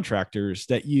different contractors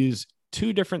that use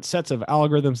two different sets of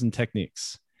algorithms and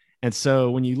techniques. And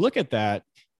so when you look at that,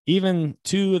 even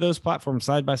two of those platforms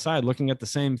side by side looking at the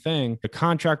same thing, the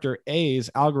contractor A's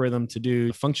algorithm to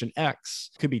do function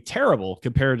X could be terrible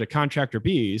compared to contractor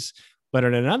B's. But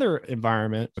in another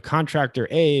environment, a contractor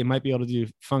A might be able to do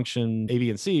function A, B,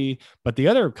 and C, but the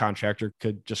other contractor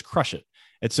could just crush it.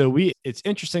 And so it's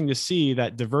interesting to see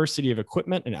that diversity of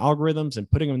equipment and algorithms and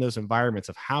putting them in those environments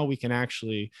of how we can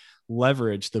actually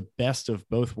leverage the best of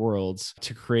both worlds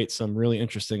to create some really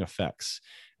interesting effects.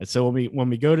 And so when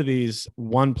we go to these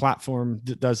one platform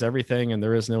that does everything and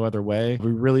there is no other way,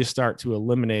 we really start to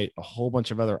eliminate a whole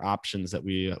bunch of other options that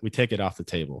we take it off the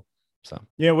table. So,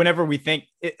 whenever we think,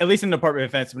 at least in the Department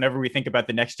of Defense, whenever we think about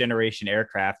the next generation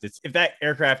aircraft, it's if that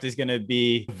aircraft is going to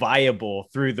be viable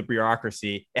through the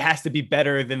bureaucracy, it has to be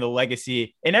better than the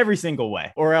legacy in every single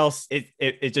way, or else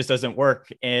it just doesn't work.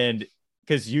 And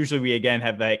because usually we, again,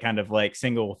 have that kind of like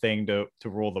single thing to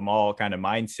rule them all kind of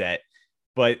mindset.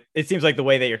 But it seems like the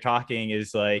way that you're talking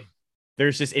is like,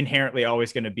 there's just inherently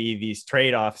always going to be these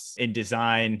trade-offs in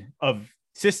design of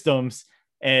systems.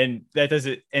 And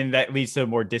that leads to a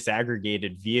more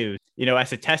disaggregated view.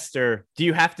 As a tester, do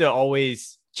you have to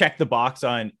always check the box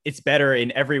on it's better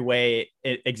in every way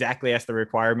exactly as the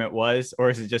requirement was? Or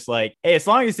is it just like, hey, as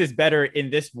long as it's better in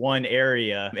this one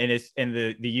area and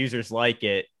the users like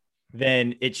it,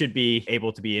 then it should be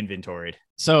able to be inventoried?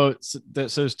 So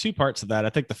there's two parts of that.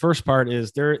 I think the first part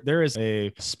is there is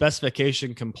a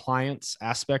specification compliance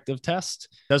aspect of test.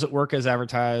 Does it work as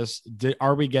advertised?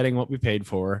 Are we getting what we paid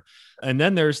for? And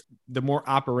then there's the more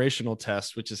operational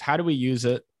test, which is how do we use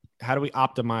it? How do we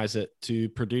optimize it to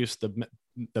produce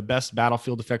the best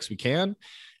battlefield effects we can?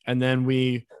 And then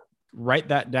we write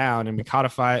that down and we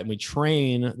codify it and we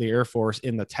train the Air Force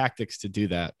in the tactics to do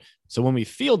that. So when we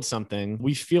field something,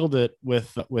 we field it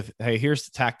with, hey, here's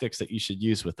the tactics that you should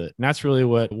use with it. And that's really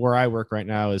where I work right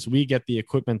now is we get the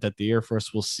equipment that the Air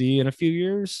Force will see in a few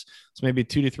years. So maybe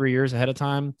 2 to 3 years ahead of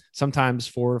time, sometimes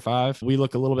 4 or 5. We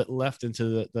look a little bit left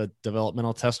into the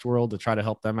developmental test world to try to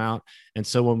help them out. And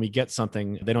so when we get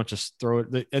something, they don't just throw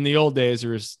it. In the old days,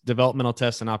 there was developmental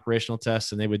tests and operational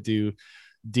tests, and they would do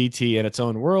DT in its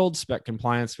own world, spec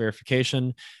compliance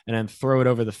verification, and then throw it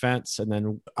over the fence. And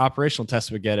then operational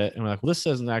tests would get it. And we're like, well, this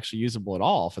isn't actually usable at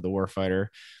all for the warfighter,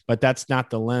 but that's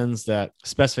not the lens that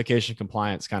specification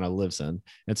compliance kind of lives in.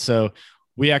 And so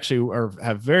we actually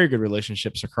have very good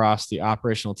relationships across the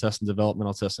operational test and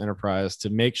developmental test enterprise to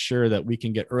make sure that we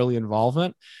can get early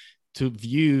involvement to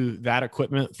view that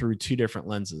equipment through two different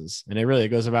lenses. And it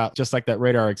goes about just like that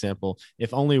radar example.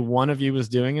 If only one of you was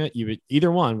doing it,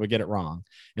 either one would get it wrong.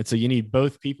 And so you need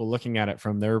both people looking at it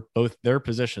from both their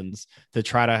positions to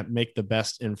try to make the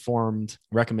best informed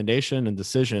recommendation and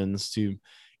decisions to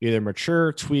either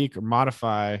mature, tweak, or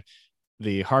modify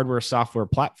the hardware software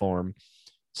platform.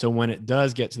 So when it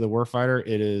does get to the warfighter,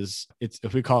 it's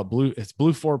if we call it blue, it's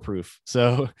Blue 4 proof.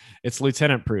 So it's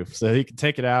lieutenant proof. So he can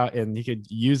take it out and he could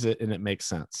use it and it makes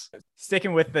sense.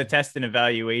 Sticking with the test and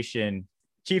evaluation,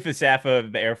 Chief of Staff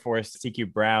of the Air Force,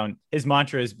 CQ Brown, his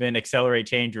mantra has been accelerate,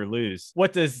 change, or lose.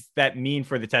 What does that mean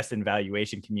for the test and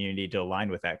evaluation community to align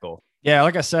with that goal? Yeah,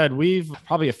 like I said, we've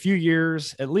probably at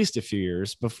least a few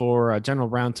years before General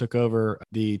Brown took over,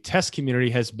 the test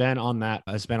community has been on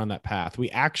that path.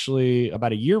 We actually,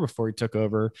 about a year before he took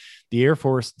over, the Air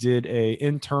Force did a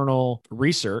internal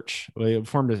research. We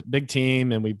formed a big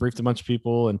team and we briefed a bunch of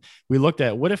people and we looked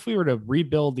at what if we were to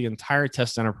rebuild the entire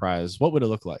test enterprise? What would it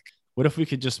look like? What if we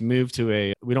could just move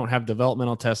to we don't have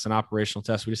developmental tests and operational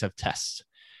tests, we just have tests.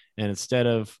 And instead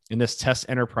of in this test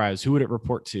enterprise, who would it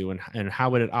report to and how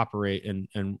would it operate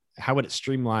and how would it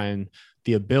streamline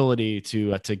the ability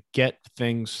to get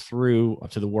things through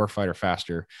to the warfighter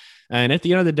faster? And at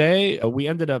the end of the day, we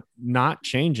ended up not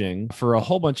changing for a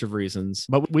whole bunch of reasons,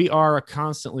 but we are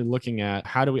constantly looking at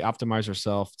how do we optimize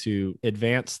ourselves to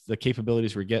advance the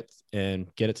capabilities we get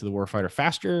and get it to the warfighter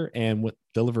faster and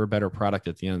deliver a better product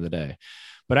at the end of the day.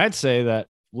 But I'd say that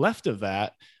left of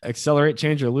that, accelerate,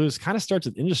 change, or lose kind of starts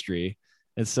with industry.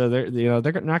 And so they're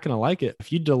not going to like it.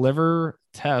 If you deliver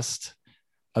test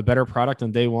a better product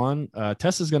on day one,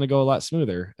 test is going to go a lot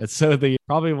smoother. And so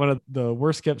probably one of the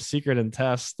worst kept secret in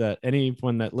test that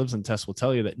anyone that lives in test will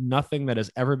tell you that nothing that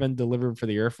has ever been delivered for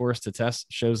the Air Force to test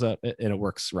shows up and it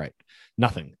works right.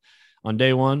 Nothing. On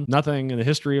day one, nothing in the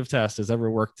history of test has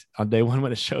ever worked on day one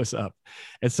when it shows up.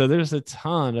 And so there's a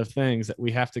ton of things that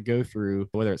we have to go through,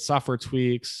 whether it's software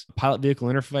tweaks, pilot vehicle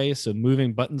interface, so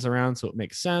moving buttons around so it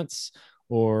makes sense,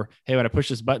 or, hey, when I push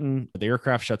this button, the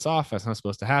aircraft shuts off. That's not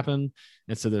supposed to happen.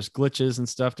 And so there's glitches and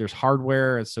stuff. There's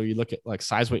hardware. And so you look at like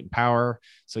size, weight, and power.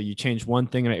 So you change one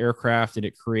thing in an aircraft and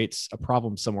it creates a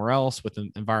problem somewhere else with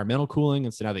environmental cooling.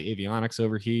 And so now the avionics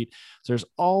overheat. So there's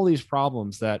all these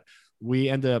problems that we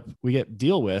get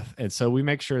deal with. And so we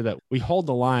make sure that we hold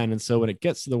the line. And so when it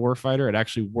gets to the warfighter, it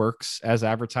actually works as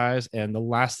advertised. And the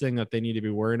last thing that they need to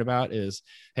be worried about is,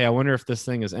 hey, I wonder if this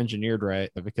thing is engineered right,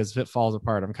 because if it falls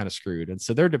apart, I'm kind of screwed. And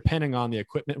so they're depending on the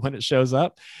equipment when it shows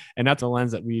up. And that's the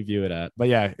lens that we view it at. But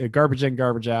yeah, garbage in,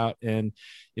 garbage out. And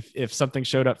if something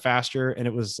showed up faster and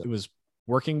it was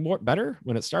working better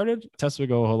when it started, tests would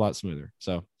go a whole lot smoother.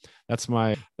 So that's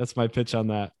my pitch on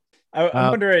that.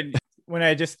 I'm wondering, when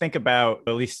I just think about,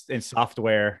 at least in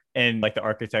software and like the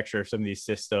architecture of some of these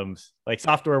systems, like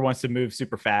software wants to move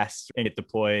super fast and get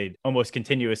deployed almost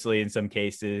continuously in some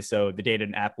cases. So the data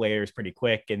and app layer is pretty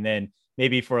quick. And then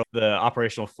maybe for the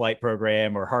operational flight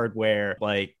program or hardware,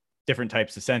 like different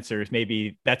types of sensors,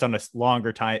 maybe that's on a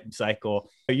longer time cycle.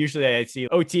 But usually I see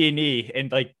OT&E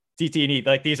and like DT&E,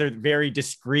 like these are very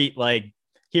discrete, like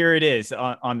here it is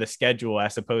on the schedule,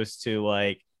 as opposed to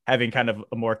like having kind of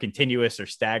a more continuous or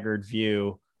staggered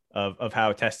view of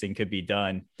how testing could be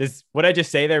done. Does what I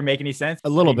just say there make any sense? A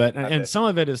little bit. And some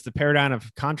of it is the paradigm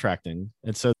of contracting.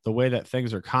 And so the way that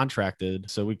things are contracted,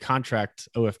 so we contract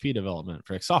OFP development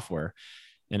for like software.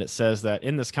 And it says that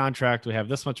in this contract, we have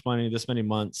this much money, this many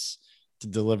months to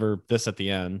deliver this at the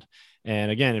end.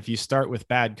 And again, if you start with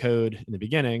bad code in the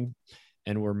beginning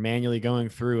and we're manually going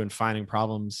through and finding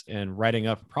problems and writing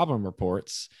up problem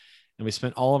reports, and we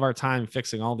spent all of our time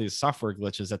fixing all these software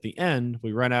glitches, at the end,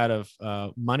 we run out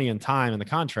of money and time in the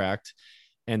contract,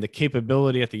 and the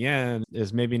capability at the end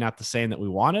is maybe not the same that we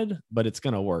wanted, but it's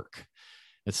going to work.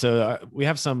 And so we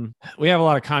have a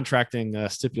lot of contracting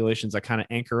stipulations that kind of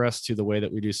anchor us to the way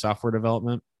that we do software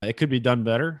development. It could be done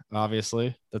better,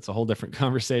 obviously. That's a whole different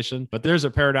conversation, but there's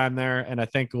a paradigm there. And I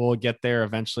think we'll get there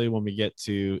eventually when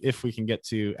if we can get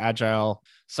to agile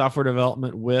software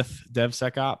development with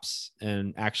DevSecOps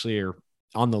and actually are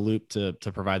on the loop to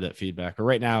provide that feedback. But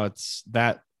right now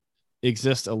that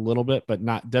exists a little bit, but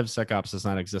not DevSecOps does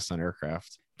not exist on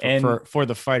aircraft for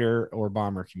the fighter or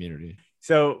bomber community.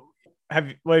 So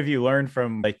what have you learned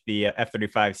from like the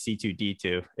F-35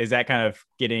 C2D2? Is that kind of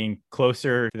getting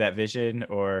closer to that vision,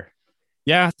 or?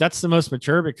 Yeah, that's the most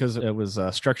mature because it was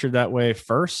structured that way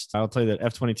first. I'll tell you that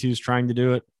F-22 is trying to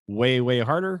do it way, way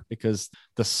harder because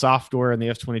the software in the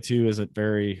F-22 isn't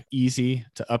very easy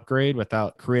to upgrade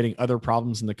without creating other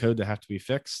problems in the code that have to be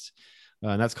fixed.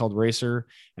 and that's called Racer.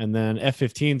 And then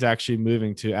F-15 is actually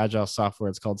moving to agile software.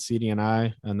 It's called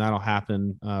CDNI, and that'll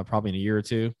happen probably in a year or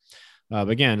two. But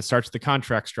again, it starts with the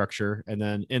contract structure, and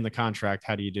then in the contract,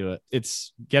 how do you do it?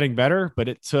 It's getting better, but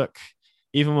it took,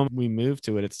 even when we moved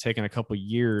to it, it's taken a couple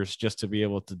years just to be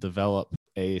able to develop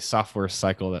a software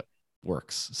cycle that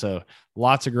works. So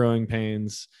lots of growing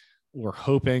pains. We're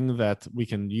hoping that we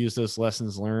can use those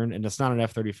lessons learned. And it's not an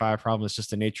F-35 problem. It's just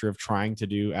the nature of trying to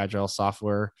do agile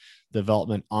software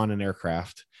development on an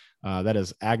aircraft. That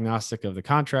is agnostic of the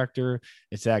contractor.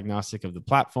 It's agnostic of the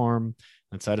platform.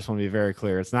 And so I just want to be very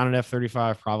clear. It's not an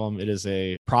F-35 problem. It is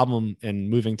a problem in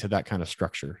moving to that kind of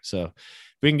structure. So if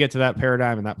we can get to that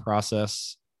paradigm and that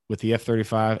process with the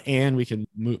F-35, and we can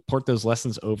port those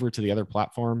lessons over to the other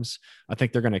platforms, I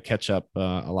think they're going to catch up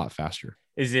a lot faster.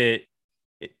 Is it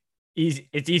easy?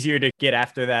 It's easier to get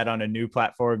after that on a new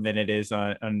platform than it is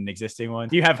on an existing one.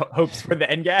 Do you have hopes for the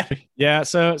NGAD? Yeah,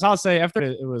 so I'll say after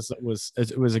it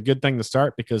was a good thing to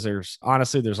start, because there's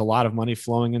a lot of money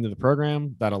flowing into the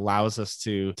program that allows us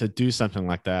to do something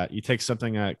like that. You take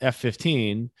something like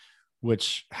F-15,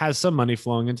 which has some money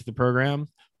flowing into the program,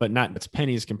 but not, it's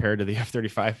pennies compared to the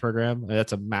F-35 program.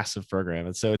 That's a massive program.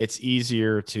 And so it's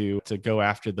easier to go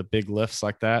after the big lifts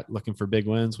like that, looking for big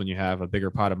wins when you have a bigger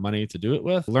pot of money to do it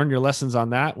with. Learn your lessons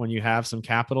on that when you have some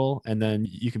capital, and then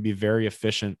you can be very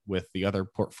efficient with the other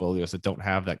portfolios that don't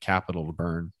have that capital to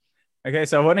burn. Okay,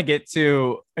 so I want to get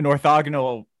to an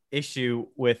orthogonal issue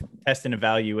with test and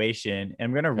evaluation. And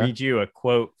I'm going to read you a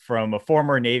quote from a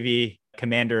former Navy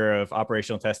commander of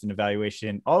operational test and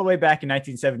evaluation all the way back in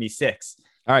 1976.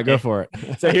 All right, go for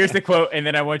it. So here's the quote, and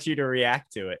then I want you to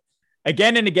react to it.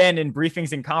 Again and again in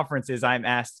briefings and conferences, I'm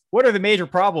asked, what are the major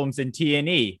problems in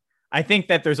T&E? I think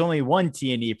that there's only one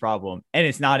T&E problem, and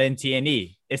it's not in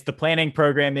T&E. It's the planning,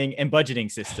 programming, and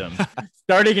budgeting system.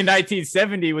 Starting in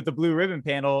 1970 with the Blue Ribbon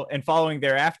Panel and following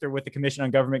thereafter with the Commission on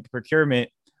Government Procurement,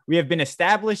 we have been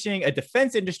establishing a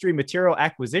defense industry material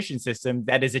acquisition system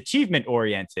that is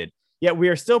achievement-oriented. Yet we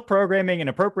are still programming and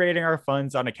appropriating our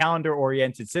funds on a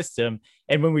calendar-oriented system.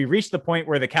 And when we reach the point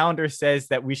where the calendar says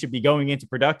that we should be going into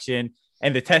production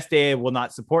and the test data will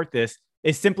not support this,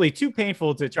 it's simply too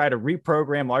painful to try to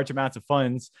reprogram large amounts of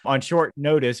funds on short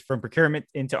notice from procurement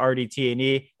into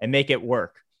RDT&E and make it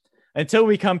work. Until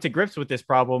we come to grips with this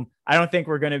problem, I don't think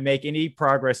we're going to make any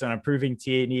progress on improving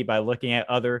T&E by looking at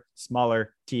other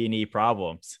smaller T&E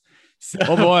problems. So,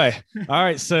 oh boy. All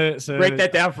right. So break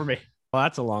that down for me. Well,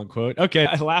 that's a long quote. Okay,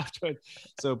 I laughed.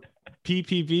 So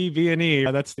PPP, V&E,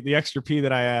 that's the extra P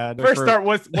that I add. First start,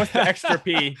 what's the extra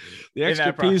P? The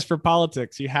extra P is for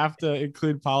politics. You have to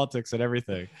include politics in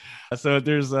everything. So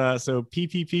there's so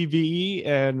PPPVE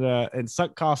and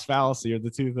sunk cost fallacy are the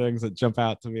two things that jump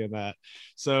out to me in that.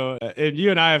 So and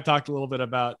you and I have talked a little bit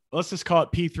about, let's just call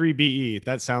it P3BE.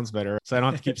 That sounds better. So I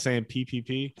don't have to keep saying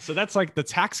PPP. So that's like the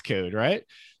tax code, right?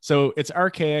 So it's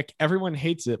archaic. Everyone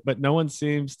hates it, but no one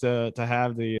seems to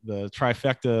have the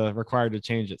trifecta required to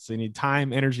change it. So you need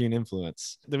time, energy, and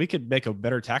influence. Then we could make a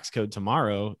better tax code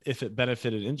tomorrow if it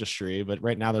benefited industry. But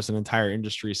right now there's an entire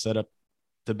industry set up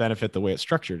to benefit the way it's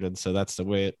structured. And so that's the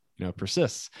way it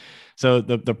persists. So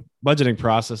the budgeting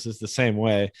process is the same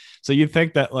way. So you'd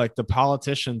think that like the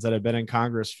politicians that have been in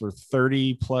Congress for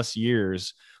 30 plus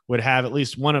years would have at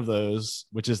least one of those,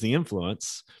 which is the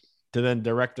influence, to then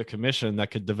direct a commission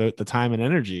that could devote the time and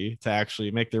energy to actually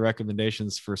make the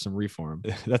recommendations for some reform.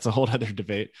 That's a whole other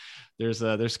debate.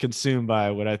 There's consumed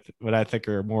by what I think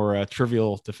are more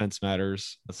trivial defense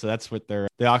matters. So that's what the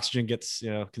oxygen gets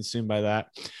consumed by that.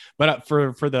 But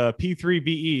for the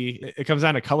P3BE, it comes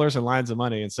down to colors and lines of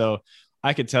money. And so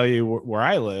I could tell you where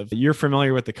I live, you're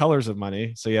familiar with the colors of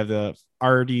money. So you have the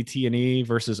RDT&E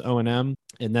versus O&M,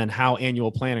 and then how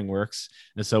annual planning works.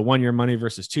 And so 1 year money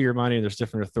versus 2 year money, there's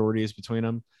different authorities between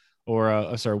them, or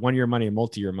 1 year money and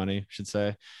multi-year money, I should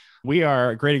say. We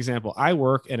are a great example. I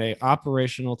work in a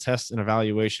operational test and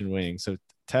evaluation wing. So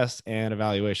test and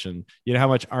evaluation. You know how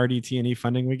much RDT&E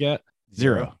funding we get?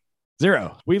 Zero.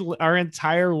 Our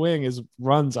entire wing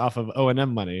runs off of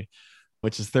O&M money,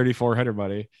 which is 3,400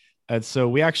 money. And so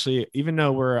we actually, even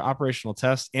though we're operational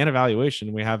test and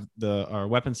evaluation, we have our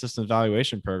weapon system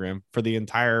evaluation program for the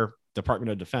entire Department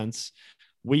of Defense.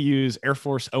 We use Air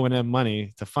Force O&M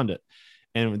money to fund it.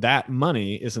 And that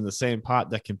money is in the same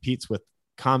pot that competes with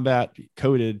combat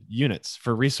coded units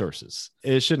for resources.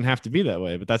 It shouldn't have to be that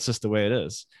way, but that's just the way it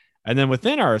is. And then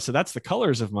within so that's the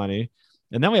colors of money.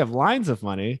 And then we have lines of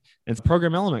money and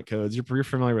program element codes. You're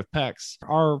familiar with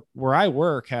PECs. Where I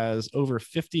work has over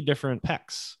 50 different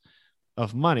PECs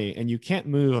of money, and you can't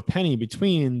move a penny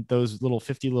between those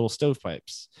 50 little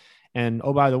stovepipes. And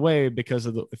oh, by the way, because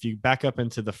of if you back up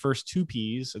into the first two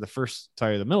P's, or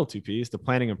the middle two P's, the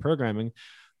planning and programming,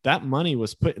 that money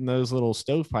was put in those little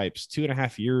stovepipes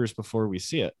 2.5 years before we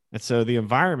see it. And so the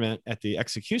environment at the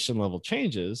execution level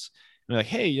changes. And like,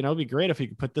 hey, it'd be great if we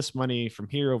could put this money from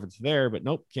here over to there, but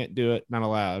nope, can't do it, not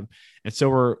allowed. And so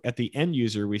we're at the end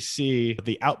user, we see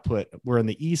the output, we're on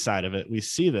the E side of it, we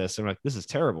see this, and we're like, this is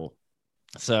terrible.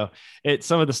 So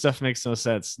some of the stuff makes no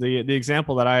sense. The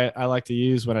example that I like to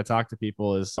use when I talk to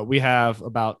people is we have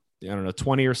about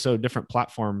 20 or so different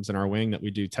platforms in our wing that we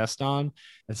do test on.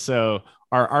 And so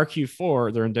our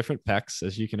RQ4, they're in different pecs,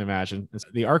 as you can imagine.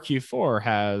 The RQ4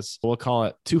 has, we'll call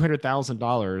it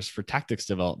 $200,000 for tactics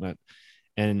development.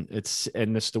 And it's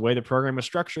the way the program is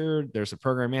structured. There's a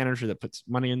program manager that puts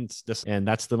money in this, and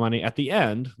that's the money. At the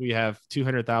end, we have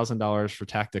 $200,000 for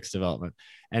tactics development.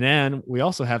 And then we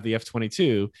also have the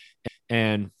F-22.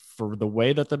 And for the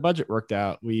way that the budget worked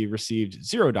out, we received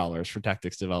 $0 for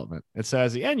tactics development. And so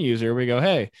as the end user, we go,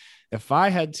 hey, if I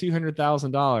had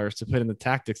 $200,000 to put in the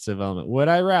tactics development, would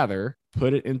I rather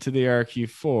put it into the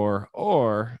RQ4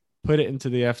 or put it into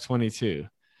the F-22?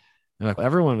 And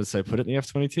everyone would say, put it in the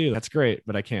F-22. That's great,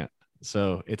 but I can't.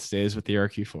 So it stays with the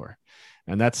RQ4.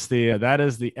 And that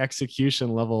is the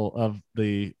execution level of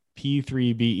the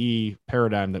P3BE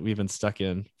paradigm that we've been stuck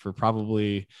in for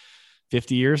probably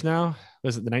 50 years now.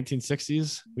 Was it the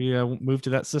 1960s? We moved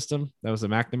to that system. That was a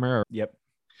McNamara. Yep.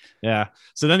 Yeah.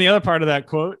 So then the other part of that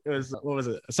quote was, what was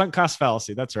it? A sunk cost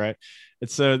fallacy. That's right.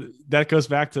 It's so that goes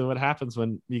back to what happens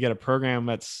when you get a program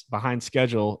that's behind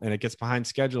schedule, and it gets behind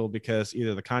schedule because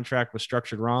either the contract was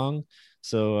structured wrong,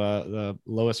 so the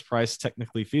lowest price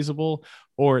technically feasible,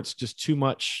 or it's just too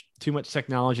much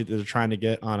technology that they're trying to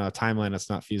get on a timeline that's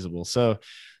not feasible. So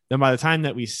then by the time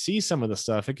that we see some of the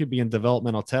stuff, it could be in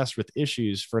developmental test with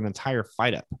issues for an entire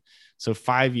fight up. So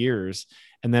 5 years.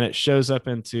 And then it shows up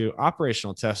into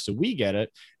operational tests. So we get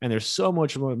it. And there's so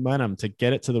much momentum to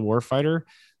get it to the warfighter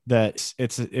that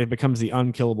it becomes the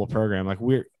unkillable program.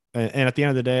 And at the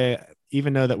end of the day,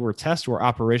 even though that we're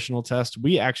operational test,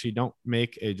 we actually don't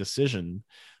make a decision.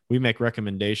 We make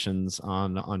recommendations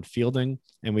on fielding,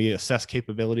 and we assess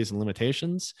capabilities and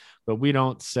limitations, but we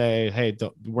don't say, hey,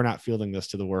 we're not fielding this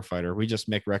to the warfighter. We just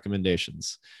make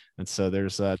recommendations. And so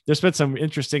there's been some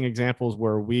interesting examples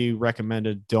where we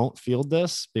recommended don't field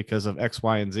this because of X,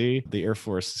 Y, and Z. The Air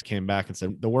Force came back and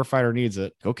said, the warfighter needs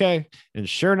it. Okay. And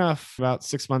sure enough, about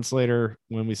 6 months later,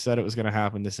 when we said it was going to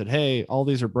happen, they said, hey, all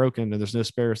these are broken and there's no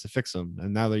spares to fix them.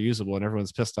 And now they're usable and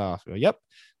everyone's pissed off. We go, yep.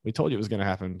 We told you it was going to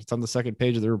happen. It's on the second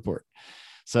page of the report.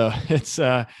 So it's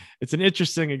an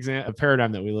interesting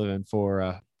paradigm that we live in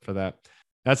for that.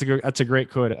 That's a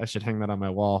great quote. I should hang that on my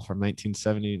wall from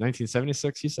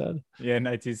 1976. You said? Yeah,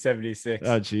 1976.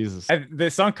 Oh, Jesus.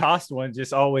 The sunk cost one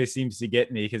just always seems to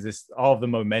get me because it's all of the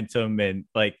momentum and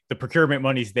like the procurement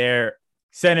money's there.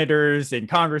 Senators and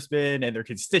congressmen and their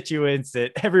constituents,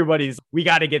 that we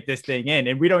got to get this thing in,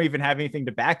 and we don't even have anything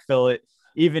to backfill it.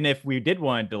 Even if we did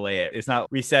want to delay it, it's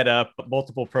not, we set up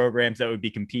multiple programs that would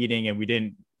be competing and we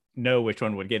didn't know which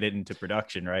one would get it into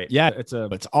production, right? Yeah,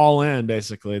 it's all in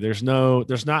basically. There's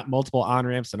not multiple on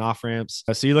ramps and off ramps.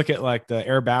 So you look at like the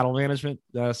air battle management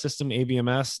system,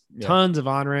 ABMS, tons of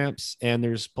on ramps, and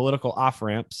there's political off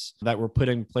ramps that were put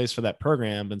in place for that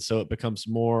program. And so it becomes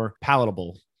more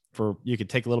palatable you could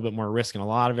take a little bit more risk in a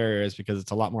lot of areas because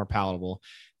it's a lot more palatable.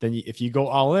 Then if you go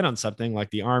all in on something like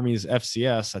the Army's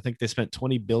FCS, I think they spent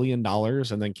 $20 billion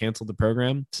and then canceled the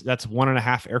program. That's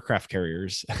 1.5 aircraft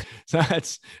carriers.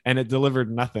 And it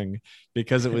delivered nothing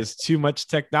because it was too much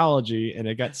technology and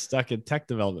it got stuck in tech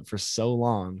development for so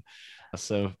long.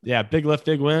 So yeah, big lift,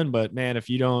 big win. But man,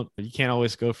 you can't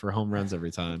always go for home runs every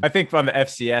time. I think from the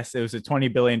FCS, it was a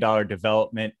 $20 billion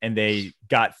development and they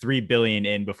got $3 billion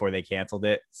in before they canceled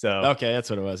it. So, okay. That's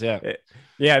what it was. Yeah.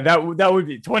 That would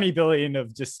be 20 billion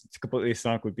of just completely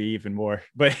sunk would be even more,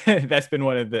 but that's been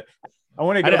one of the, I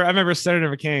remember Senator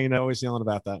McCain always yelling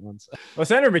about that one. Well,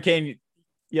 Senator McCain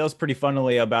yells pretty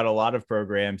funnily about a lot of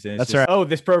programs. And that's right. Oh,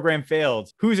 this program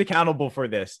failed. Who's accountable for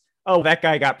this? Oh, that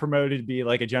guy got promoted to be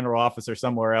like a general officer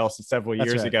somewhere else several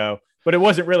years ago, but it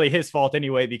wasn't really his fault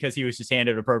anyway, because he was just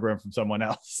handed a program from someone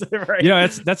else. Right.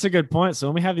 That's a good point. So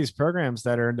when we have these programs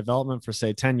that are in development for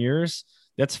say 10 years,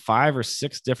 that's 5 or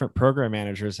 6 different program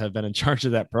managers have been in charge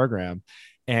of that program.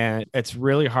 And it's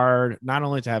really hard not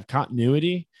only to have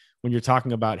continuity when you're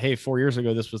talking about, hey, 4 years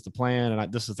ago, this was the plan.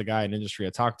 And this is the guy in industry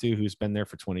I talked to who's been there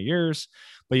for 20 years.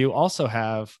 But you also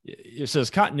have, so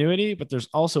there's continuity, but there's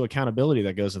also accountability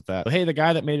that goes with that. Hey, the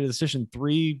guy that made a decision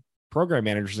 3 program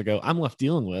managers ago, I'm left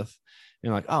dealing with. And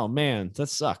you're like, oh man, that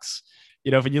sucks.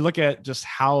 When you look at just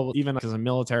how, even as a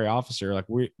military officer, like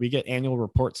we get annual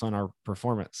reports on our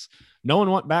performance. No one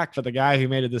went back for the guy who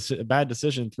made a bad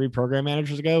decision 3 program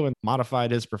managers ago and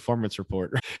modified his performance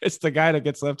report. It's the guy that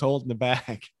gets left holding the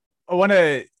bag. I want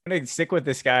to stick with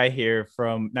this guy here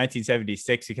from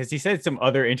 1976 because he said some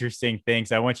other interesting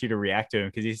things. I want you to react to him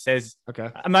because he says, okay,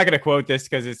 I'm not going to quote this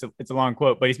because it's a long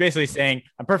quote, but he's basically saying,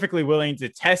 I'm perfectly willing to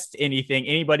test anything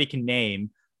anybody can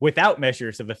name without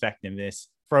measures of effectiveness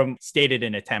from stated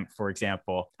in attempt, for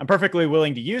example. I'm perfectly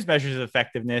willing to use measures of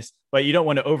effectiveness, but you don't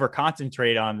want to over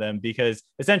concentrate on them because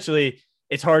essentially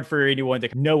it's hard for anyone to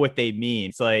know what they mean.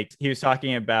 It's like he was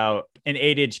talking about an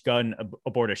 8-inch gun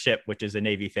aboard a ship, which is a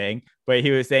Navy thing. But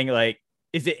he was saying, like,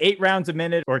 is it 8 rounds a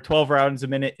minute or 12 rounds a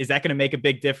minute? Is that going to make a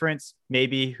big difference?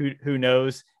 Maybe, who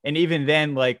knows? And even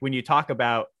then, like when you talk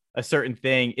about a certain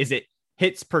thing, is it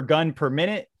hits per gun per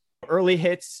minute? Early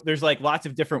hits, there's like lots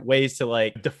of different ways to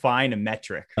like define a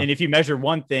metric. And if you measure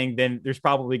one thing, then there's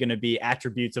probably going to be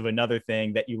attributes of another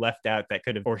thing that you left out that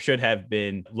could have or should have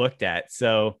been looked at.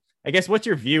 So I guess what's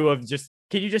your view of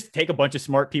can you just take a bunch of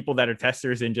smart people that are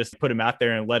testers and just put them out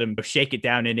there and let them shake it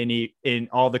down in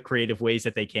all the creative ways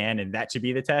that they can? And that should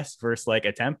be the test versus like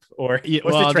attempt, or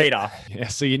what's the trade-off? Yeah.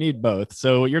 So you need both.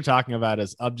 So what you're talking about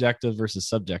is objective versus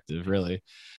subjective, really.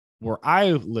 Where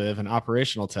I live in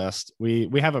operational test, we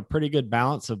have a pretty good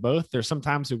balance of both. There's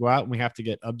sometimes we go out and we have to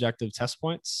get objective test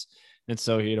points. And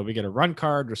so, we get a run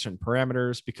card or certain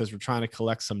parameters because we're trying to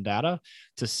collect some data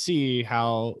to see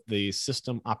how the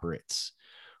system operates,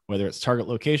 whether it's target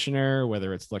location error,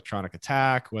 whether it's electronic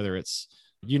attack, whether it's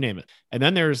you name it. And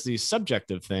then there's these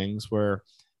subjective things where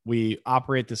we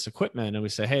operate this equipment and we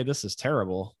say, hey, this is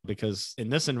terrible because in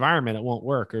this environment, it won't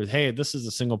work. Or, hey, this is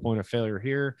a single point of failure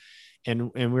here.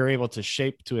 And we're able to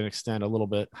shape to an extent a little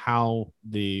bit how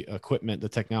the equipment, the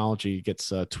technology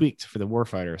gets tweaked for the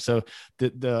warfighter. So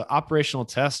the operational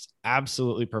test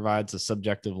absolutely provides a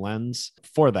subjective lens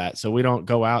for that. So we don't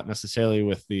go out necessarily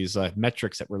with these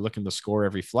metrics that we're looking to score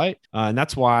every flight. And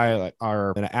that's why like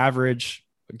an average,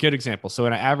 good example. So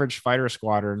in an average fighter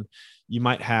squadron, you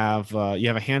might have, you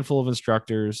have a handful of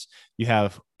instructors, you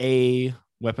have a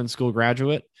weapons school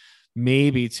graduate,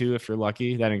 maybe 2 if you're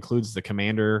lucky. That includes the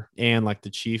commander and like the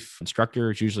chief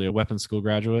instructor is usually a weapons school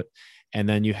graduate. And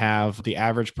then you have the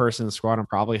average person in the squadron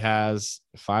probably has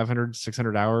 500,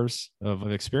 600 hours of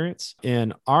experience.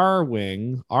 In our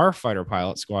wing, our fighter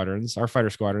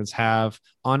squadrons have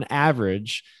on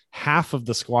average half of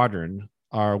the squadron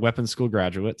are weapons school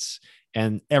graduates,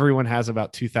 and everyone has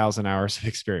about 2,000 hours of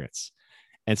experience.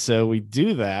 And so we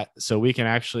do that so we can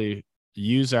actually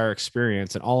use our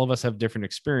experience, and all of us have different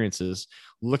experiences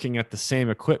looking at the same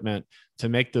equipment to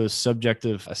make those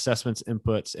subjective assessments,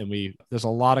 inputs. And there's a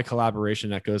lot of collaboration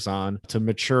that goes on to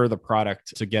mature the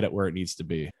product to get it where it needs to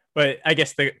be. But I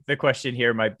guess the question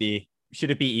here might be,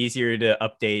 should it be easier to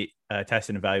update test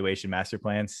and evaluation master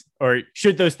plans? Or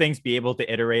should those things be able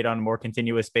to iterate on a more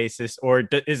continuous basis? Or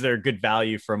is there good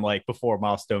value from like before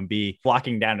milestone B,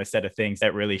 blocking down a set of things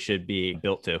that really should be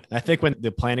built to? I think when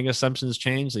the planning assumptions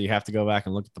change, so you have to go back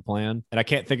and look at the plan. And I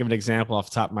can't think of an example off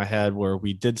the top of my head where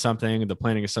we did something, the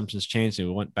planning assumptions changed and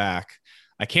we went back.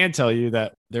 I can tell you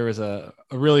that there was a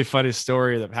really funny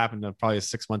story that happened probably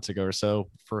 6 months ago or so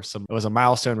it was a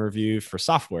milestone review for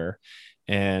software.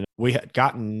 And we had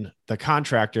gotten the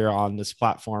contractor on this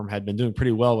platform had been doing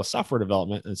pretty well with software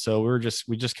development. And so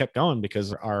we just kept going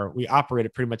because we operate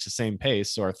at pretty much the same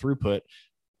pace. So our throughput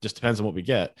just depends on what we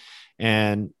get.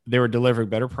 And they were delivering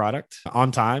better product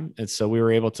on time. And so we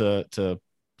were able to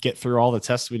get through all the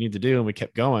tests we need to do. And we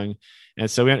kept going. And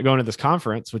so we ended up going to this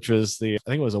conference, which was I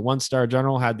think it was a 1-star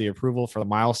general had the approval for the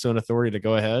milestone authority to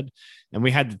go ahead. And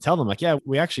we had to tell them like, yeah,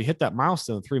 we actually hit that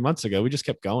milestone 3 months ago. We just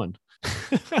kept going.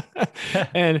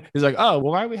 And he's like, oh,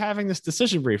 well, why are we having this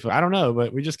decision brief? I don't know,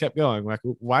 but we just kept going. Like,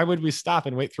 why would we stop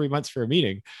and wait 3 months for a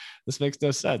meeting? This makes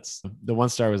no sense. The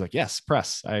 1-star was like, yes,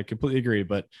 press. I completely agree.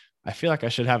 But I feel like I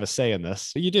should have a say in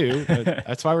this. But you do. But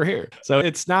that's why we're here. So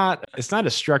it's not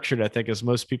as structured, I think, as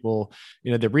most people,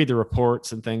 they read the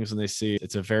reports and things and they see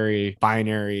it's a very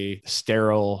binary,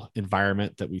 sterile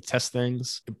environment that we test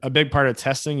things. A big part of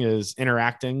testing is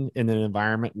interacting in an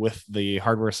environment with the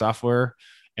hardware, software,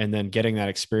 and then getting that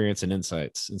experience and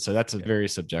insights. And so that's very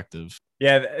subjective.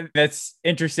 Yeah, that's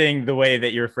interesting the way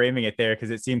that you're framing it there,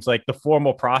 because it seems like the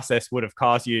formal process would have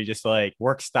caused you to just like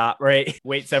work stop, right?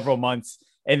 Wait several months.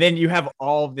 And then you have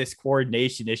all of this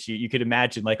coordination issue. You could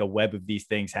imagine like a web of these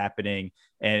things happening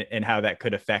and how that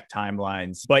could affect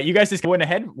timelines. But you guys just went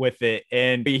ahead with it.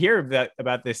 And we hear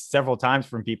about this several times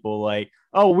from people like,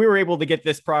 oh, we were able to get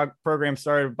this program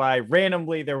started by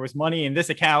randomly. There was money in this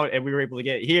account and we were able to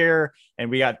get it here and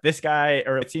we got this guy.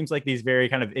 Or it seems like these very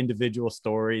kind of individual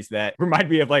stories that remind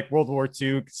me of like World War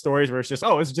II stories where it's just,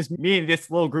 oh, it's just me and this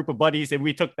little group of buddies and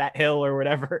we took that hill or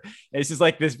whatever. It's just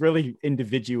like this really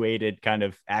individuated kind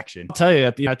of action. I'll tell you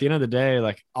at the end of the day,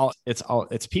 like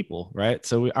it's people, right?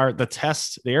 So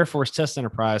the Air Force Test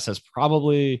Enterprise has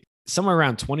probably somewhere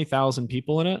around 20,000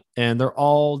 people in it, and they're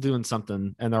all doing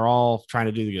something and they're all trying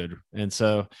to do the good. And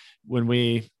so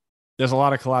there's a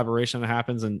lot of collaboration that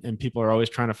happens, and people are always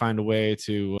trying to find a way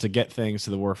to get things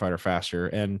to the warfighter faster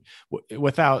and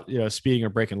without, speeding or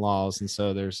breaking laws. And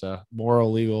so there's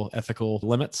moral, legal, ethical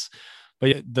limits.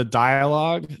 But the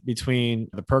dialogue between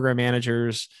the program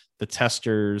managers, the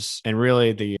testers, and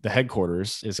really the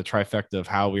headquarters is a trifecta of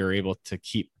how we are able to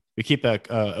keep that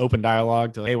open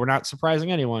dialogue to, hey, we're not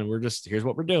surprising anyone. We're just, here's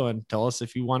what we're doing. Tell us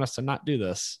if you want us to not do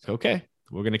this. Okay,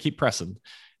 we're going to keep pressing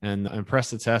and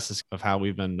press the test of how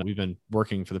we've been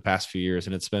working for the past few years.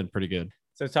 And it's been pretty good.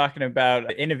 So talking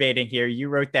about innovating here, you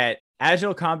wrote that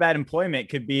agile combat employment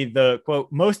could be the,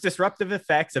 quote, most disruptive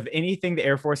effects of anything the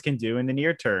Air Force can do in the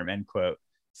near term, end quote.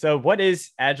 So what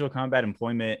is agile combat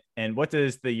employment and what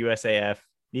does the USAF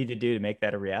need to do to make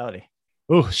that a reality?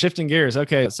 Oh, shifting gears.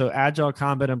 Okay. So agile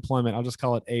combat employment, I'll just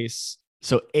call it ACE.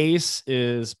 So ACE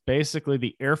is basically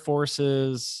the Air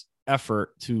Force's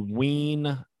effort to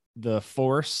wean the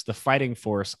fighting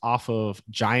force off of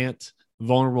giant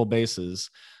vulnerable bases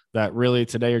that really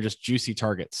today are just juicy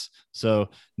targets. So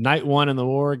night one in the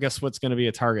war, guess what's going to be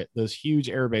a target? Those huge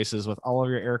air bases with all of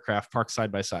your aircraft parked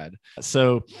side by side.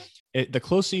 So the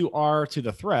closer you are to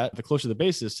the threat, the closer the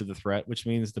base is to the threat, which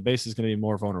means the base is going to be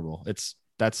more vulnerable.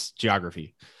 That's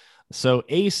geography. So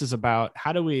ACE is about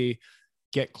how do we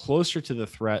get closer to the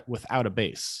threat without a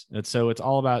base. And so it's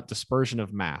all about dispersion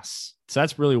of mass. So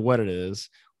that's really what it is.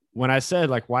 When I said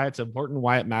like why it's important,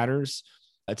 why it matters,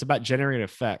 it's about generating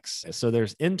effects. So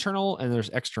there's internal and there's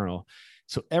external.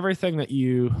 So everything and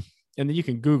then you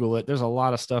can Google it. There's a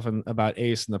lot of stuff about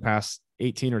ACE in the past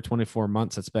 18 or 24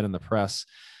 months that's been in the press.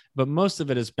 But most of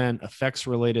it has been effects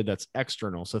related that's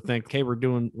external. So think, okay, we're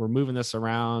moving this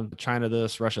around, China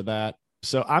this, Russia that.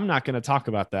 So I'm not going to talk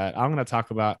about that. I'm going to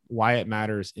talk about why it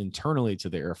matters internally to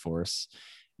the Air Force.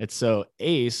 And so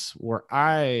ACE, where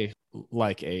I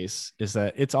like ACE, is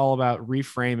that it's all about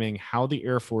reframing how the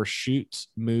Air Force shoots,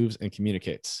 moves, and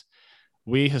communicates.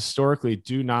 We historically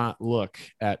do not look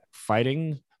at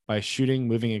fighting by shooting,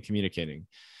 moving, and communicating.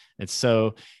 And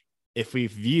so if we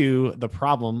view the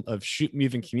problem of shoot,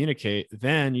 move, and communicate,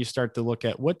 then you start to look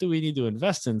at what do we need to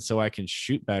invest in so I can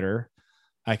shoot better,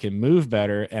 I can move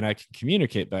better, and I can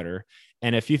communicate better.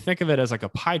 And if you think of it as like a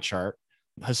pie chart,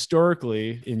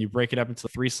 historically, and you break it up into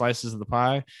 3 slices of the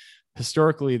pie,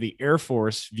 historically, the Air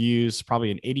Force views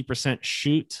probably an 80%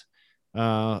 shoot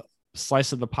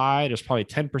slice of the pie. There's probably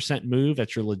 10% move,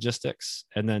 that's your logistics,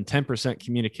 and then 10%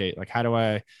 communicate. Like, how do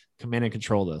I command and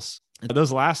control this?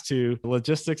 Those last two,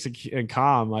 logistics and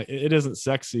comm, like it isn't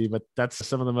sexy, but that's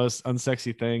some of the most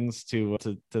unsexy things to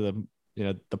the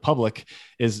the public,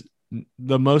 is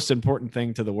the most important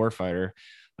thing to the warfighter.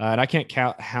 And I can't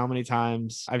count how many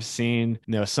times I've seen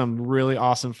some really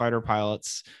awesome fighter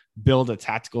pilots build a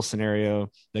tactical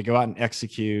scenario, they go out and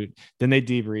execute, then they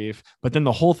debrief, but then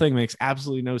the whole thing makes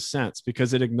absolutely no sense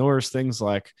because it ignores things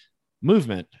like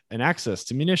movement and access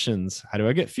to munitions. How do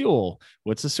I get fuel?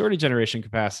 What's the sortie generation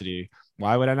capacity?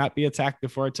 Why would I not be attacked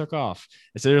before I took off?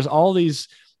 And so there's all this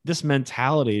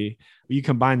mentality. You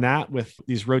combine that with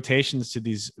these rotations to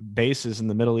these bases in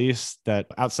the Middle East that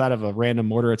outside of a random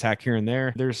mortar attack here and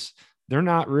there, they're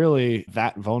not really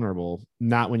that vulnerable,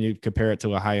 not when you compare it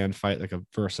to a high-end fight like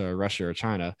versus Russia or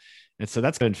China. And so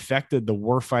that's infected the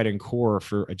warfighting core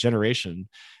for a generation.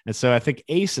 And so I think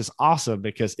ACE is awesome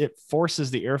because it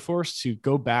forces the Air Force to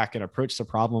go back and approach the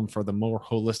problem for the more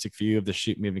holistic view of the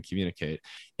shoot, move, and communicate.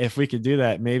 If we could do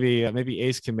that, maybe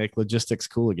ACE can make logistics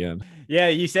cool again. Yeah,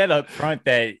 you said up front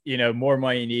that, more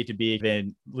money need to be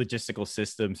in logistical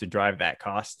systems to drive that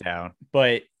cost down.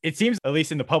 But it seems, at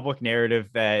least in the public narrative,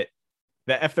 that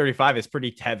the F-35 is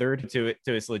pretty tethered to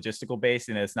its logistical base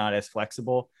and it's not as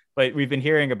flexible. But we've been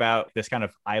hearing about this kind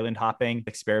of island hopping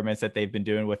experiments that they've been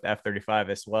doing with F-35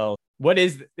 as well. What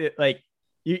is it like?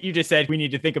 You just said we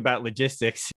need to think about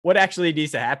logistics. What actually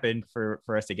needs to happen for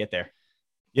us to get there?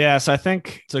 Yeah, so I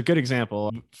think it's a good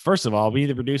example. First of all, we need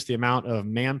to reduce the amount of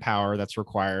manpower that's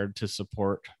required to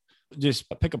support. Just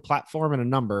pick a platform and a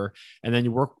number, and then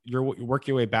you work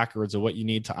your way backwards of what you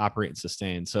need to operate and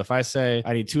sustain. So if I say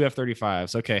I need 2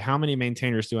 F-35s, okay, how many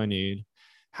maintainers do I need?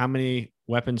 How many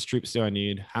weapons troops do I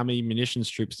need? How many munitions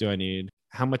troops do I need?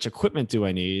 How much equipment do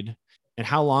I need? and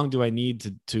how long do I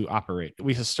need to operate?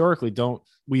 We historically don't,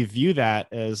 we view that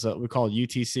as we call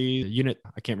UTC, unit,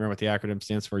 I can't remember what the acronym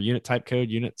stands for, unit type code,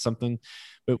 unit something,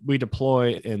 but we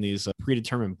deploy in these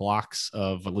predetermined blocks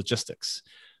of logistics.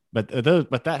 But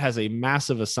that has a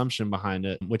massive assumption behind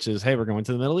it, which is, hey, we're going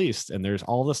to the Middle East and there's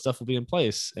all this stuff will be in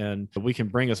place and we can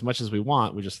bring as much as we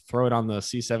want. We just throw it on the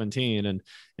C-17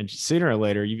 and sooner or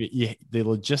later, the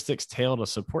logistics tail to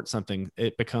support something,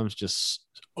 it becomes just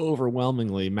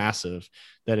overwhelmingly massive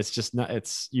that it's just not,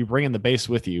 you bring in the base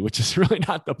with you, which is really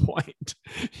not the point.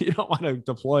 You don't want to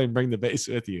deploy and bring the base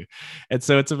with you. And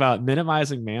so it's about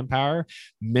minimizing manpower,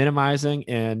 minimizing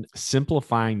and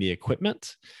simplifying the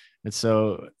equipment. And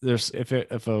so there's if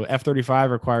a F-35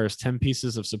 requires 10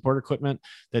 pieces of support equipment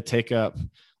that take up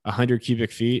 100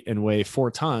 cubic feet and weigh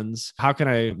 4 tons, how can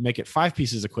I make it 5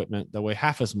 pieces of equipment that weigh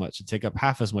half as much and take up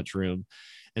half as much room?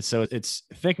 And so it's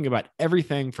thinking about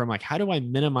everything from like, how do I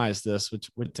minimize this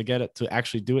to get it to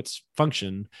actually do its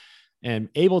function and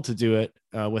able to do it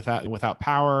without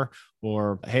power,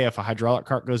 or, hey, if a hydraulic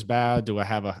cart goes bad, do I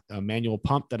have a manual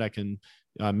pump that I can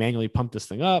manually pump this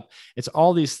thing up? It's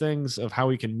all these things of how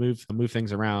we can move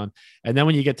things around. And then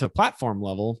when you get to platform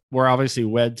level, we're obviously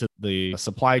wed to the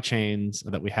supply chains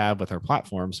that we have with our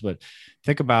platforms. But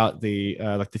think about the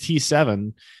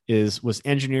T7 was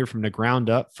engineered from the ground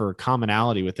up for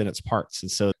commonality within its parts.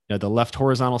 And so the left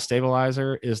horizontal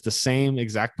stabilizer is the same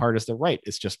exact part as the right.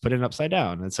 It's just put in upside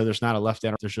down. And so there's not a left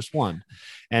and there's just one.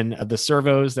 And the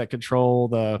servos that control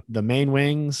the main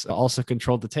wings also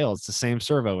control the tail. It's the same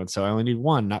servo. And so I only need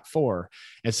one, not 4.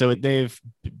 And so they've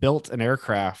built an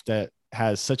aircraft that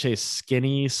has such a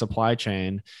skinny supply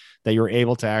chain that you're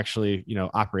able to actually,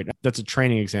 operate. That's a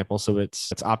training example. So it's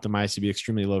optimized to be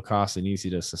extremely low cost and easy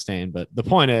to sustain. But the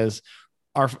point is,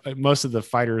 most of the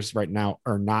fighters right now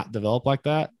are not developed like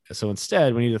that. So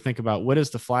instead, we need to think about what is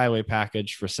the flyaway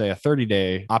package for, say, a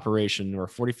 30-day operation or a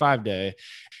 45-day.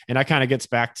 And that kind of gets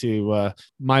back to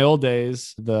my old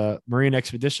days, the Marine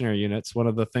Expeditionary Units. One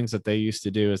of the things that they used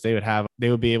to do is they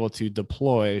would be able to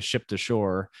deploy ship to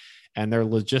shore, and their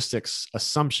logistics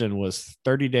assumption was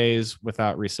 30 days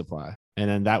without resupply. And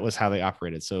then that was how they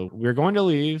operated. So we're going to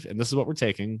leave, and this is what we're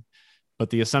taking, but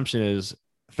the assumption is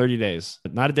 30 days,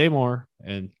 not a day more.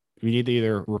 And we need to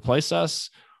either replace us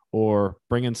or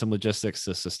bring in some logistics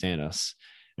to sustain us.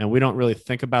 And we don't really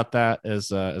think about that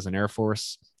as an Air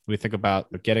Force. We think about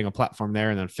getting a platform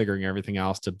there and then figuring everything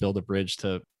else to build a bridge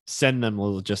to send them the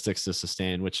logistics to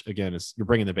sustain, which again is you're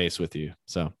bringing the base with you.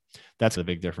 So that's a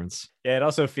big difference. Yeah. It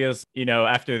also feels,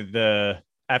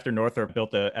 after Northrop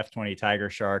built the F-20 Tiger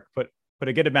Shark, put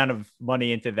a good amount of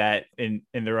money into that in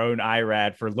their own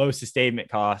IRAD for low sustainment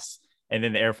costs. And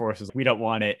then the Air Force was, we don't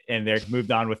want it. And they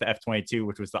moved on with the F-22,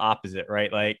 which was the opposite, right?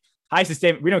 Like high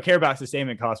sustainment, we don't care about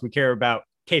sustainment costs. We care about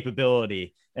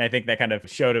capability. And I think that kind of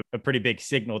showed a pretty big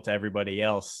signal to everybody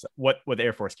else what the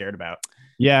Air Force cared about.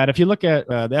 Yeah. And if you look at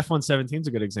the F-117 is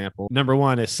a good example. Number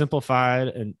one is simplified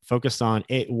and focused on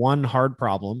one hard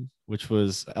problem, which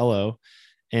was LO.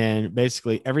 And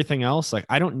basically everything else, like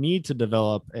I don't need to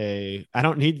develop a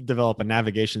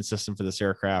navigation system for this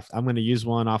aircraft. I'm going to use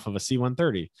one off of a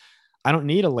C-130. I don't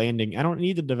need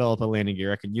to develop a landing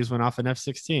gear. I can use one off an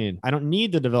F-16. I don't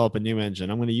need to develop a new engine.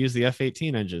 I'm going to use the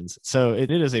F-18 engines. So it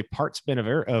is a part spin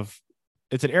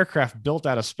it's an aircraft built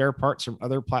out of spare parts from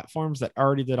other platforms that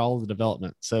already did all of the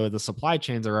development. So the supply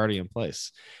chains are already in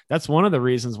place. That's one of the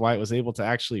reasons why it was able to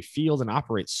actually field and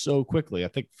operate so quickly. I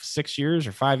think 6 years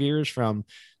or 5 years from,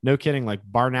 no kidding, like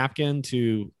bar napkin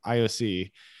to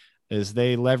IOC, is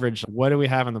they leverage what do we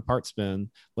have in the parts bin?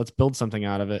 Let's build something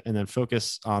out of it and then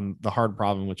focus on the hard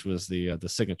problem, which was the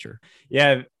signature.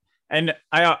 Yeah. And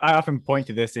I often point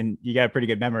to this, and you got a pretty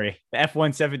good memory. The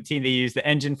F-117, they used the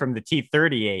engine from the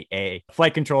T-38A,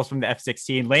 flight controls from the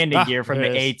F-16, landing gear from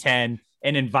the A-10,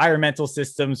 and environmental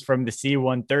systems from the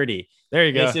C-130. There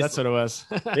you go. That's what it was.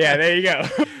 Yeah, there you go.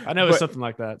 I know it was something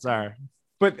like that. Sorry.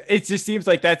 But it just seems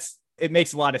like it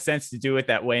makes a lot of sense to do it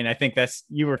that way. And I think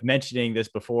you were mentioning this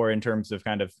before in terms of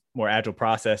kind of more agile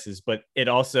processes, but it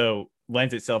also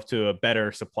lends itself to a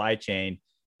better supply chain.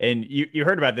 And you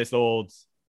heard about this old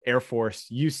Air Force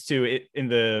used to it in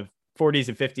the 40s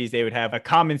and 50s, they would have a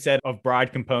common set of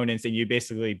broad components and you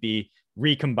basically be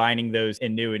recombining those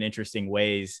in new and interesting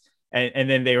ways. And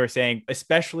then they were saying,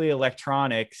 especially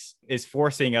electronics is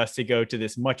forcing us to go to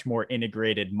this much more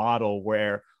integrated model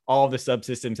where all the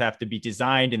subsystems have to be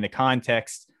designed in the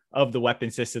context of the weapon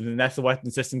systems. And that's the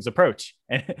weapon systems approach.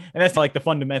 And that's like the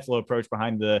fundamental approach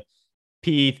behind the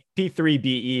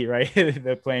P3BE, right?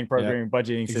 The planning, programming,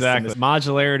 budgeting system. Exactly.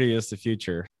 Modularity is the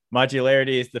future.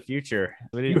 Modularity is the future.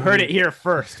 You heard it here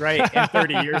first, right? And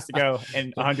 30 years ago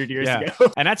and 100 years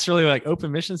ago. And that's really like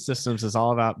open mission systems is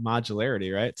all about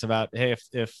modularity, right? It's about, hey,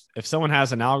 if someone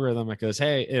has an algorithm that goes,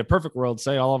 hey, in a perfect world,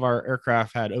 say all of our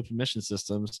aircraft had open mission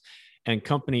systems and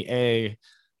company A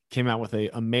came out with an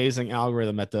amazing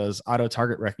algorithm that does auto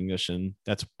target recognition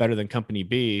that's better than company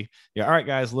B. Yeah, all right,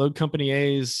 guys, load company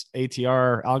A's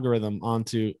ATR algorithm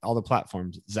onto all the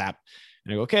platforms, zap.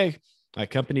 And I go, okay,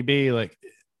 like company B, like,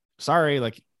 sorry,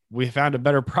 like we found a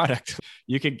better product.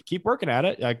 You can keep working at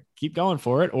it, like keep going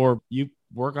for it, or you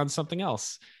work on something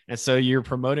else. And so you're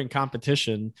promoting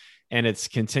competition and it's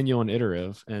continual and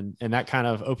iterative. And that kind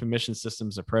of open mission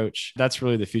systems approach, that's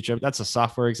really the future. That's a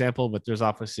software example, but there's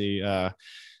obviously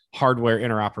hardware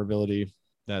interoperability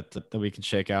that we can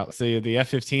shake out. So the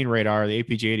F-15 radar, the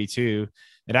APG-82,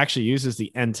 it actually uses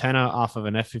the antenna off of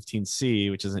an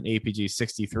F-15C, which is an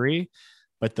APG-63,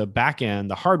 but the back end,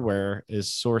 the hardware is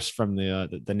sourced from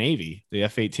the Navy, the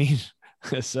F-18.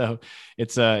 So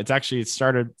it's actually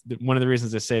started. One of the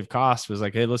reasons they save costs was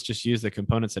like, hey, let's just use the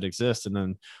components that exist and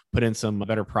then put in some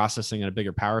better processing and a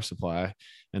bigger power supply.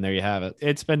 And there you have it.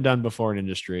 It's been done before in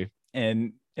industry.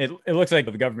 And it looks like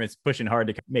the government's pushing hard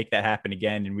to make that happen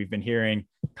again. And we've been hearing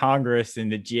Congress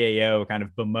and the GAO kind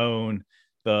of bemoan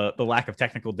the lack of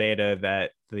technical data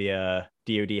that the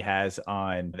DoD has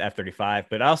on the F-35.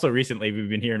 But also recently we've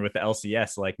been hearing with the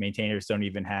LCS, like maintainers don't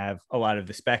even have a lot of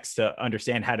the specs to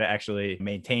understand how to actually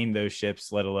maintain those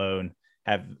ships, let alone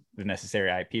have the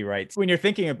necessary IP rights. When you're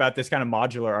thinking about this kind of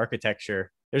modular architecture,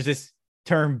 there's this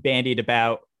term bandied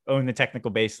about, own the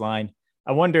technical baseline.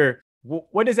 I wonder,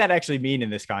 what does that actually mean in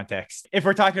this context? If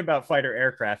we're talking about fighter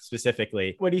aircraft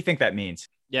specifically, what do you think that means?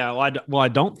 Yeah, well, I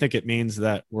don't think it means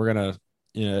that we're going to,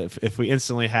 if we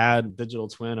instantly had digital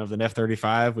twin of the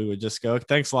F-35, we would just go,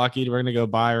 thanks, Lockheed, we're going to go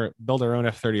buy or build our own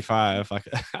F-35. Like,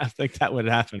 I think that would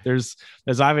happen. There's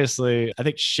obviously, I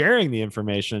think sharing the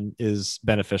information is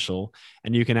beneficial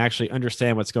and you can actually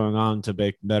understand what's going on to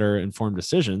make better informed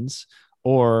decisions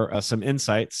or some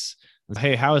insights.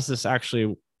 Hey, how is this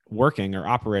actually working or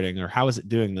operating, or how is it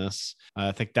doing this?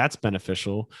 I think that's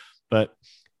beneficial, but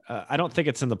I don't think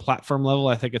it's in the platform level.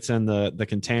 I think it's in the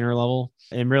container level,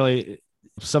 and really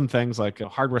some things like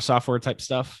hardware, software type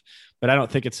stuff, but I don't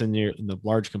think it's in the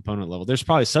large component level. There's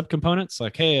probably subcomponents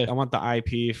like, hey, I want the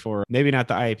IP for, maybe not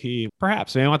the IP,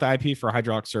 perhaps maybe I want the IP for a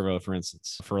hydraulic servo, for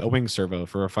instance, for a wing servo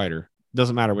for a fighter.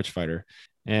 Doesn't matter which fighter.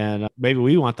 And maybe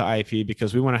we want the IP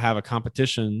because we want to have a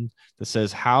competition that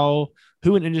says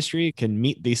who in industry can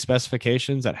meet these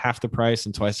specifications at half the price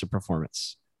and twice the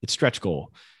performance. It's stretch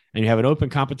goal. And you have an open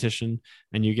competition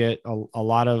and you get a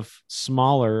lot of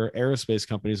smaller aerospace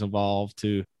companies involved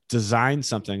to design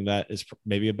something that is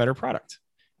maybe a better product.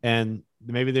 And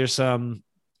maybe there's some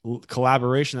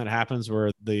collaboration that happens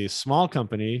where the small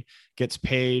company gets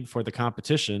paid for the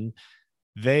competition.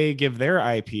 They give their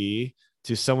IP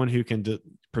to someone who can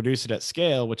produce it at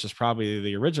scale, which is probably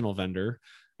the original vendor.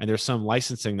 And there's some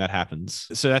licensing that happens.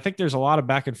 So I think there's a lot of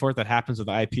back and forth that happens with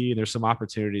IP, and there's some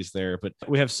opportunities there. But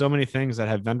we have so many things that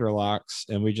have vendor locks,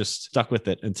 and we just stuck with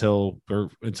it until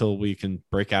we can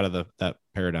break out of that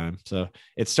paradigm. So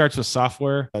it starts with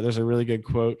software. There's a really good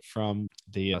quote from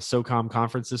the SOCOM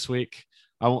conference this week.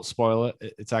 I won't spoil it.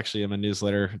 It's actually in my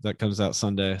newsletter that comes out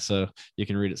Sunday, so you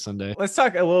can read it Sunday. Let's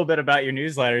talk a little bit about your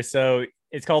newsletter. So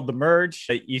it's called The Merge.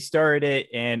 You started it,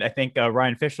 and I think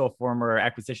Ryan Fischel, former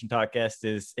Acquisition Talk guest,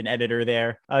 is an editor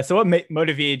there. So what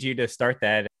motivated you to start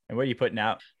that, and what are you putting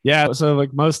out? Yeah, so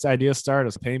like most ideas start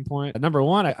as a pain point. Number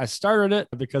one, I started it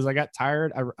because I got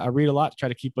tired. I read a lot to try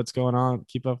to keep up what's going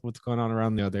on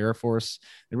around the Air Force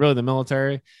and really the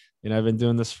military. I've been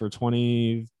doing this for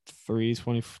 24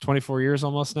 years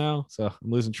almost now. So I'm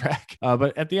losing track.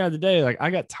 But at the end of the day, like I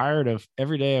got tired of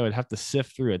every day I would have to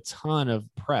sift through a ton of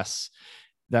press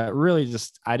that really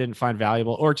just, I didn't find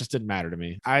valuable or it just didn't matter to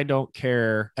me. I don't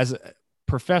care as a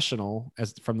professional,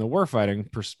 as from the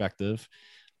warfighting perspective.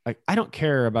 Like, I don't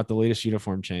care about the latest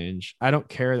uniform change. I don't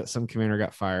care that some commander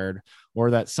got fired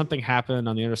or that something happened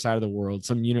on the other side of the world.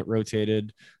 Some unit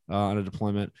rotated on a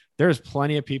deployment. There's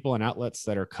plenty of people and outlets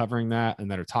that are covering that and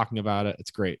that are talking about it.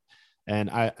 It's great. And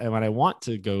when I want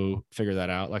to go figure that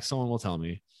out, like someone will tell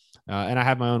me, and I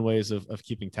have my own ways of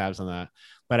keeping tabs on that.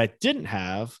 But I didn't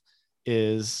have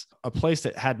is a place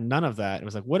that had none of that. It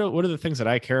was like, what are the things that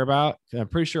I care about? I'm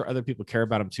pretty sure other people care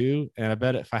about them too. And I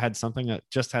bet if I had something that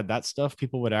just had that stuff,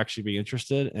 people would actually be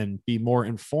interested and be more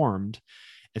informed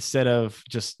instead of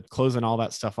just closing all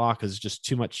that stuff off because it's just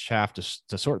too much chaff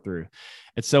to sort through.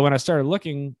 And so when I started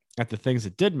looking at the things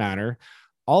that did matter,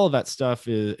 all of that stuff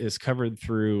is covered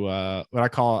through what I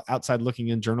call outside looking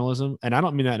in journalism. And I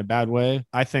don't mean that in a bad way.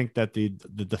 I think that the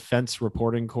Defense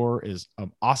Reporting Corps is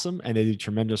awesome, and they do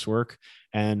tremendous work,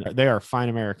 and they are fine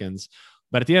Americans.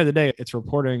 But at the end of the day, it's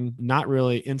reporting not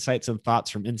really insights and thoughts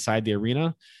from inside the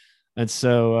arena. And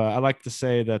so I like to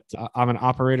say that I'm an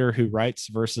operator who writes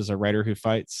versus a writer who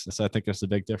fights. So I think there's a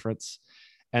big difference.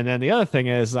 And then the other thing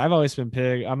is I've always been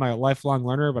big. I'm a lifelong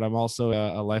learner, but I'm also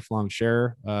a lifelong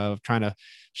sharer of trying to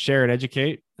share and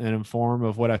educate and inform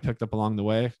of what I picked up along the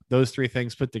way. Those three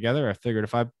things put together, I figured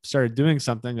if I started doing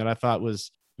something that I thought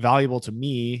was valuable to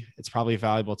me, it's probably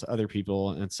valuable to other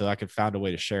people. And so I could find a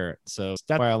way to share it. So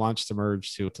that's why I launched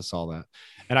Emerge to solve that.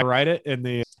 And I write it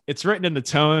it's written in the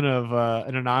tone of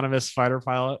an anonymous fighter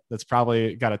pilot that's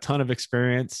probably got a ton of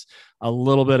experience, a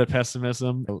little bit of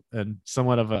pessimism, and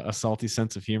somewhat of a salty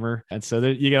sense of humor. And so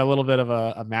you get a little bit of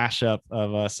a mashup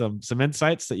of some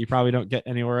insights that you probably don't get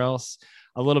anywhere else.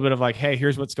 A little bit of like, hey,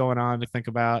 here's what's going on to think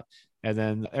about. And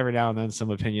then every now and then some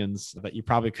opinions that you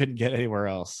probably couldn't get anywhere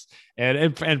else.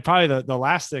 And probably the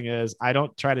last thing is I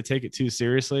don't try to take it too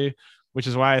seriously, which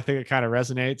is why I think it kind of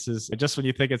resonates, is just when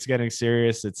you think it's getting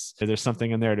serious, there's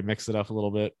something in there to mix it up a little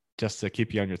bit just to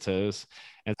keep you on your toes.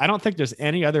 And I don't think there's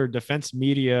any other defense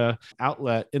media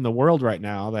outlet in the world right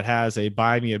now that has a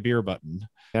buy me a beer button.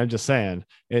 I'm just saying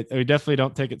we definitely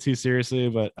don't take it too seriously,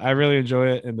 but I really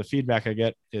enjoy it. And the feedback I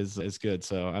get is good.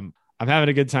 So I'm having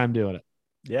a good time doing it.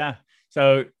 Yeah.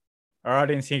 So our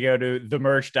audience can go to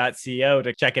themerge.co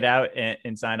to check it out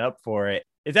and sign up for it.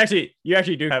 You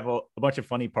actually do have a bunch of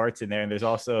funny parts in there. And there's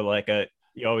also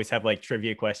you always have like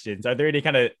trivia questions. Are there any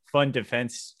kind of fun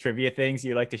defense trivia things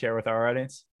you'd like to share with our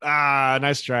audience?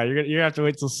 Nice try. You're gonna have to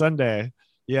wait till Sunday.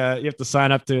 Yeah, you have to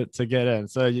sign up to get in.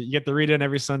 So you get to read in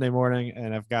every Sunday morning,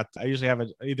 and I usually have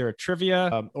either a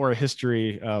trivia or a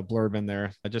history blurb in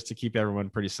there just to keep everyone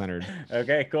pretty centered.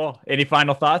 Okay, cool. Any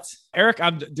final thoughts? Eric,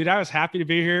 I was happy to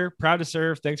be here. Proud to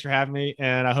serve. Thanks for having me.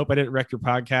 And I hope I didn't wreck your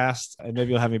podcast, and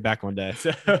maybe you'll have me back one day.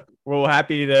 So we're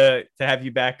happy to have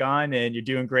you back on, and you're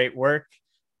doing great work.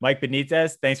 Mike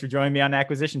Benitez, thanks for joining me on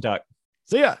Acquisition Talk.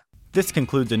 See ya. This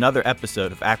concludes another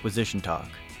episode of Acquisition Talk.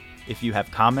 If you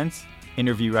have comments,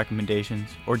 interview recommendations,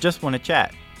 or just want to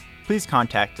chat, please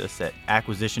contact us at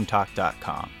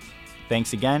acquisitiontalk.com.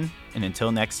 Thanks again, and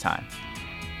until next time.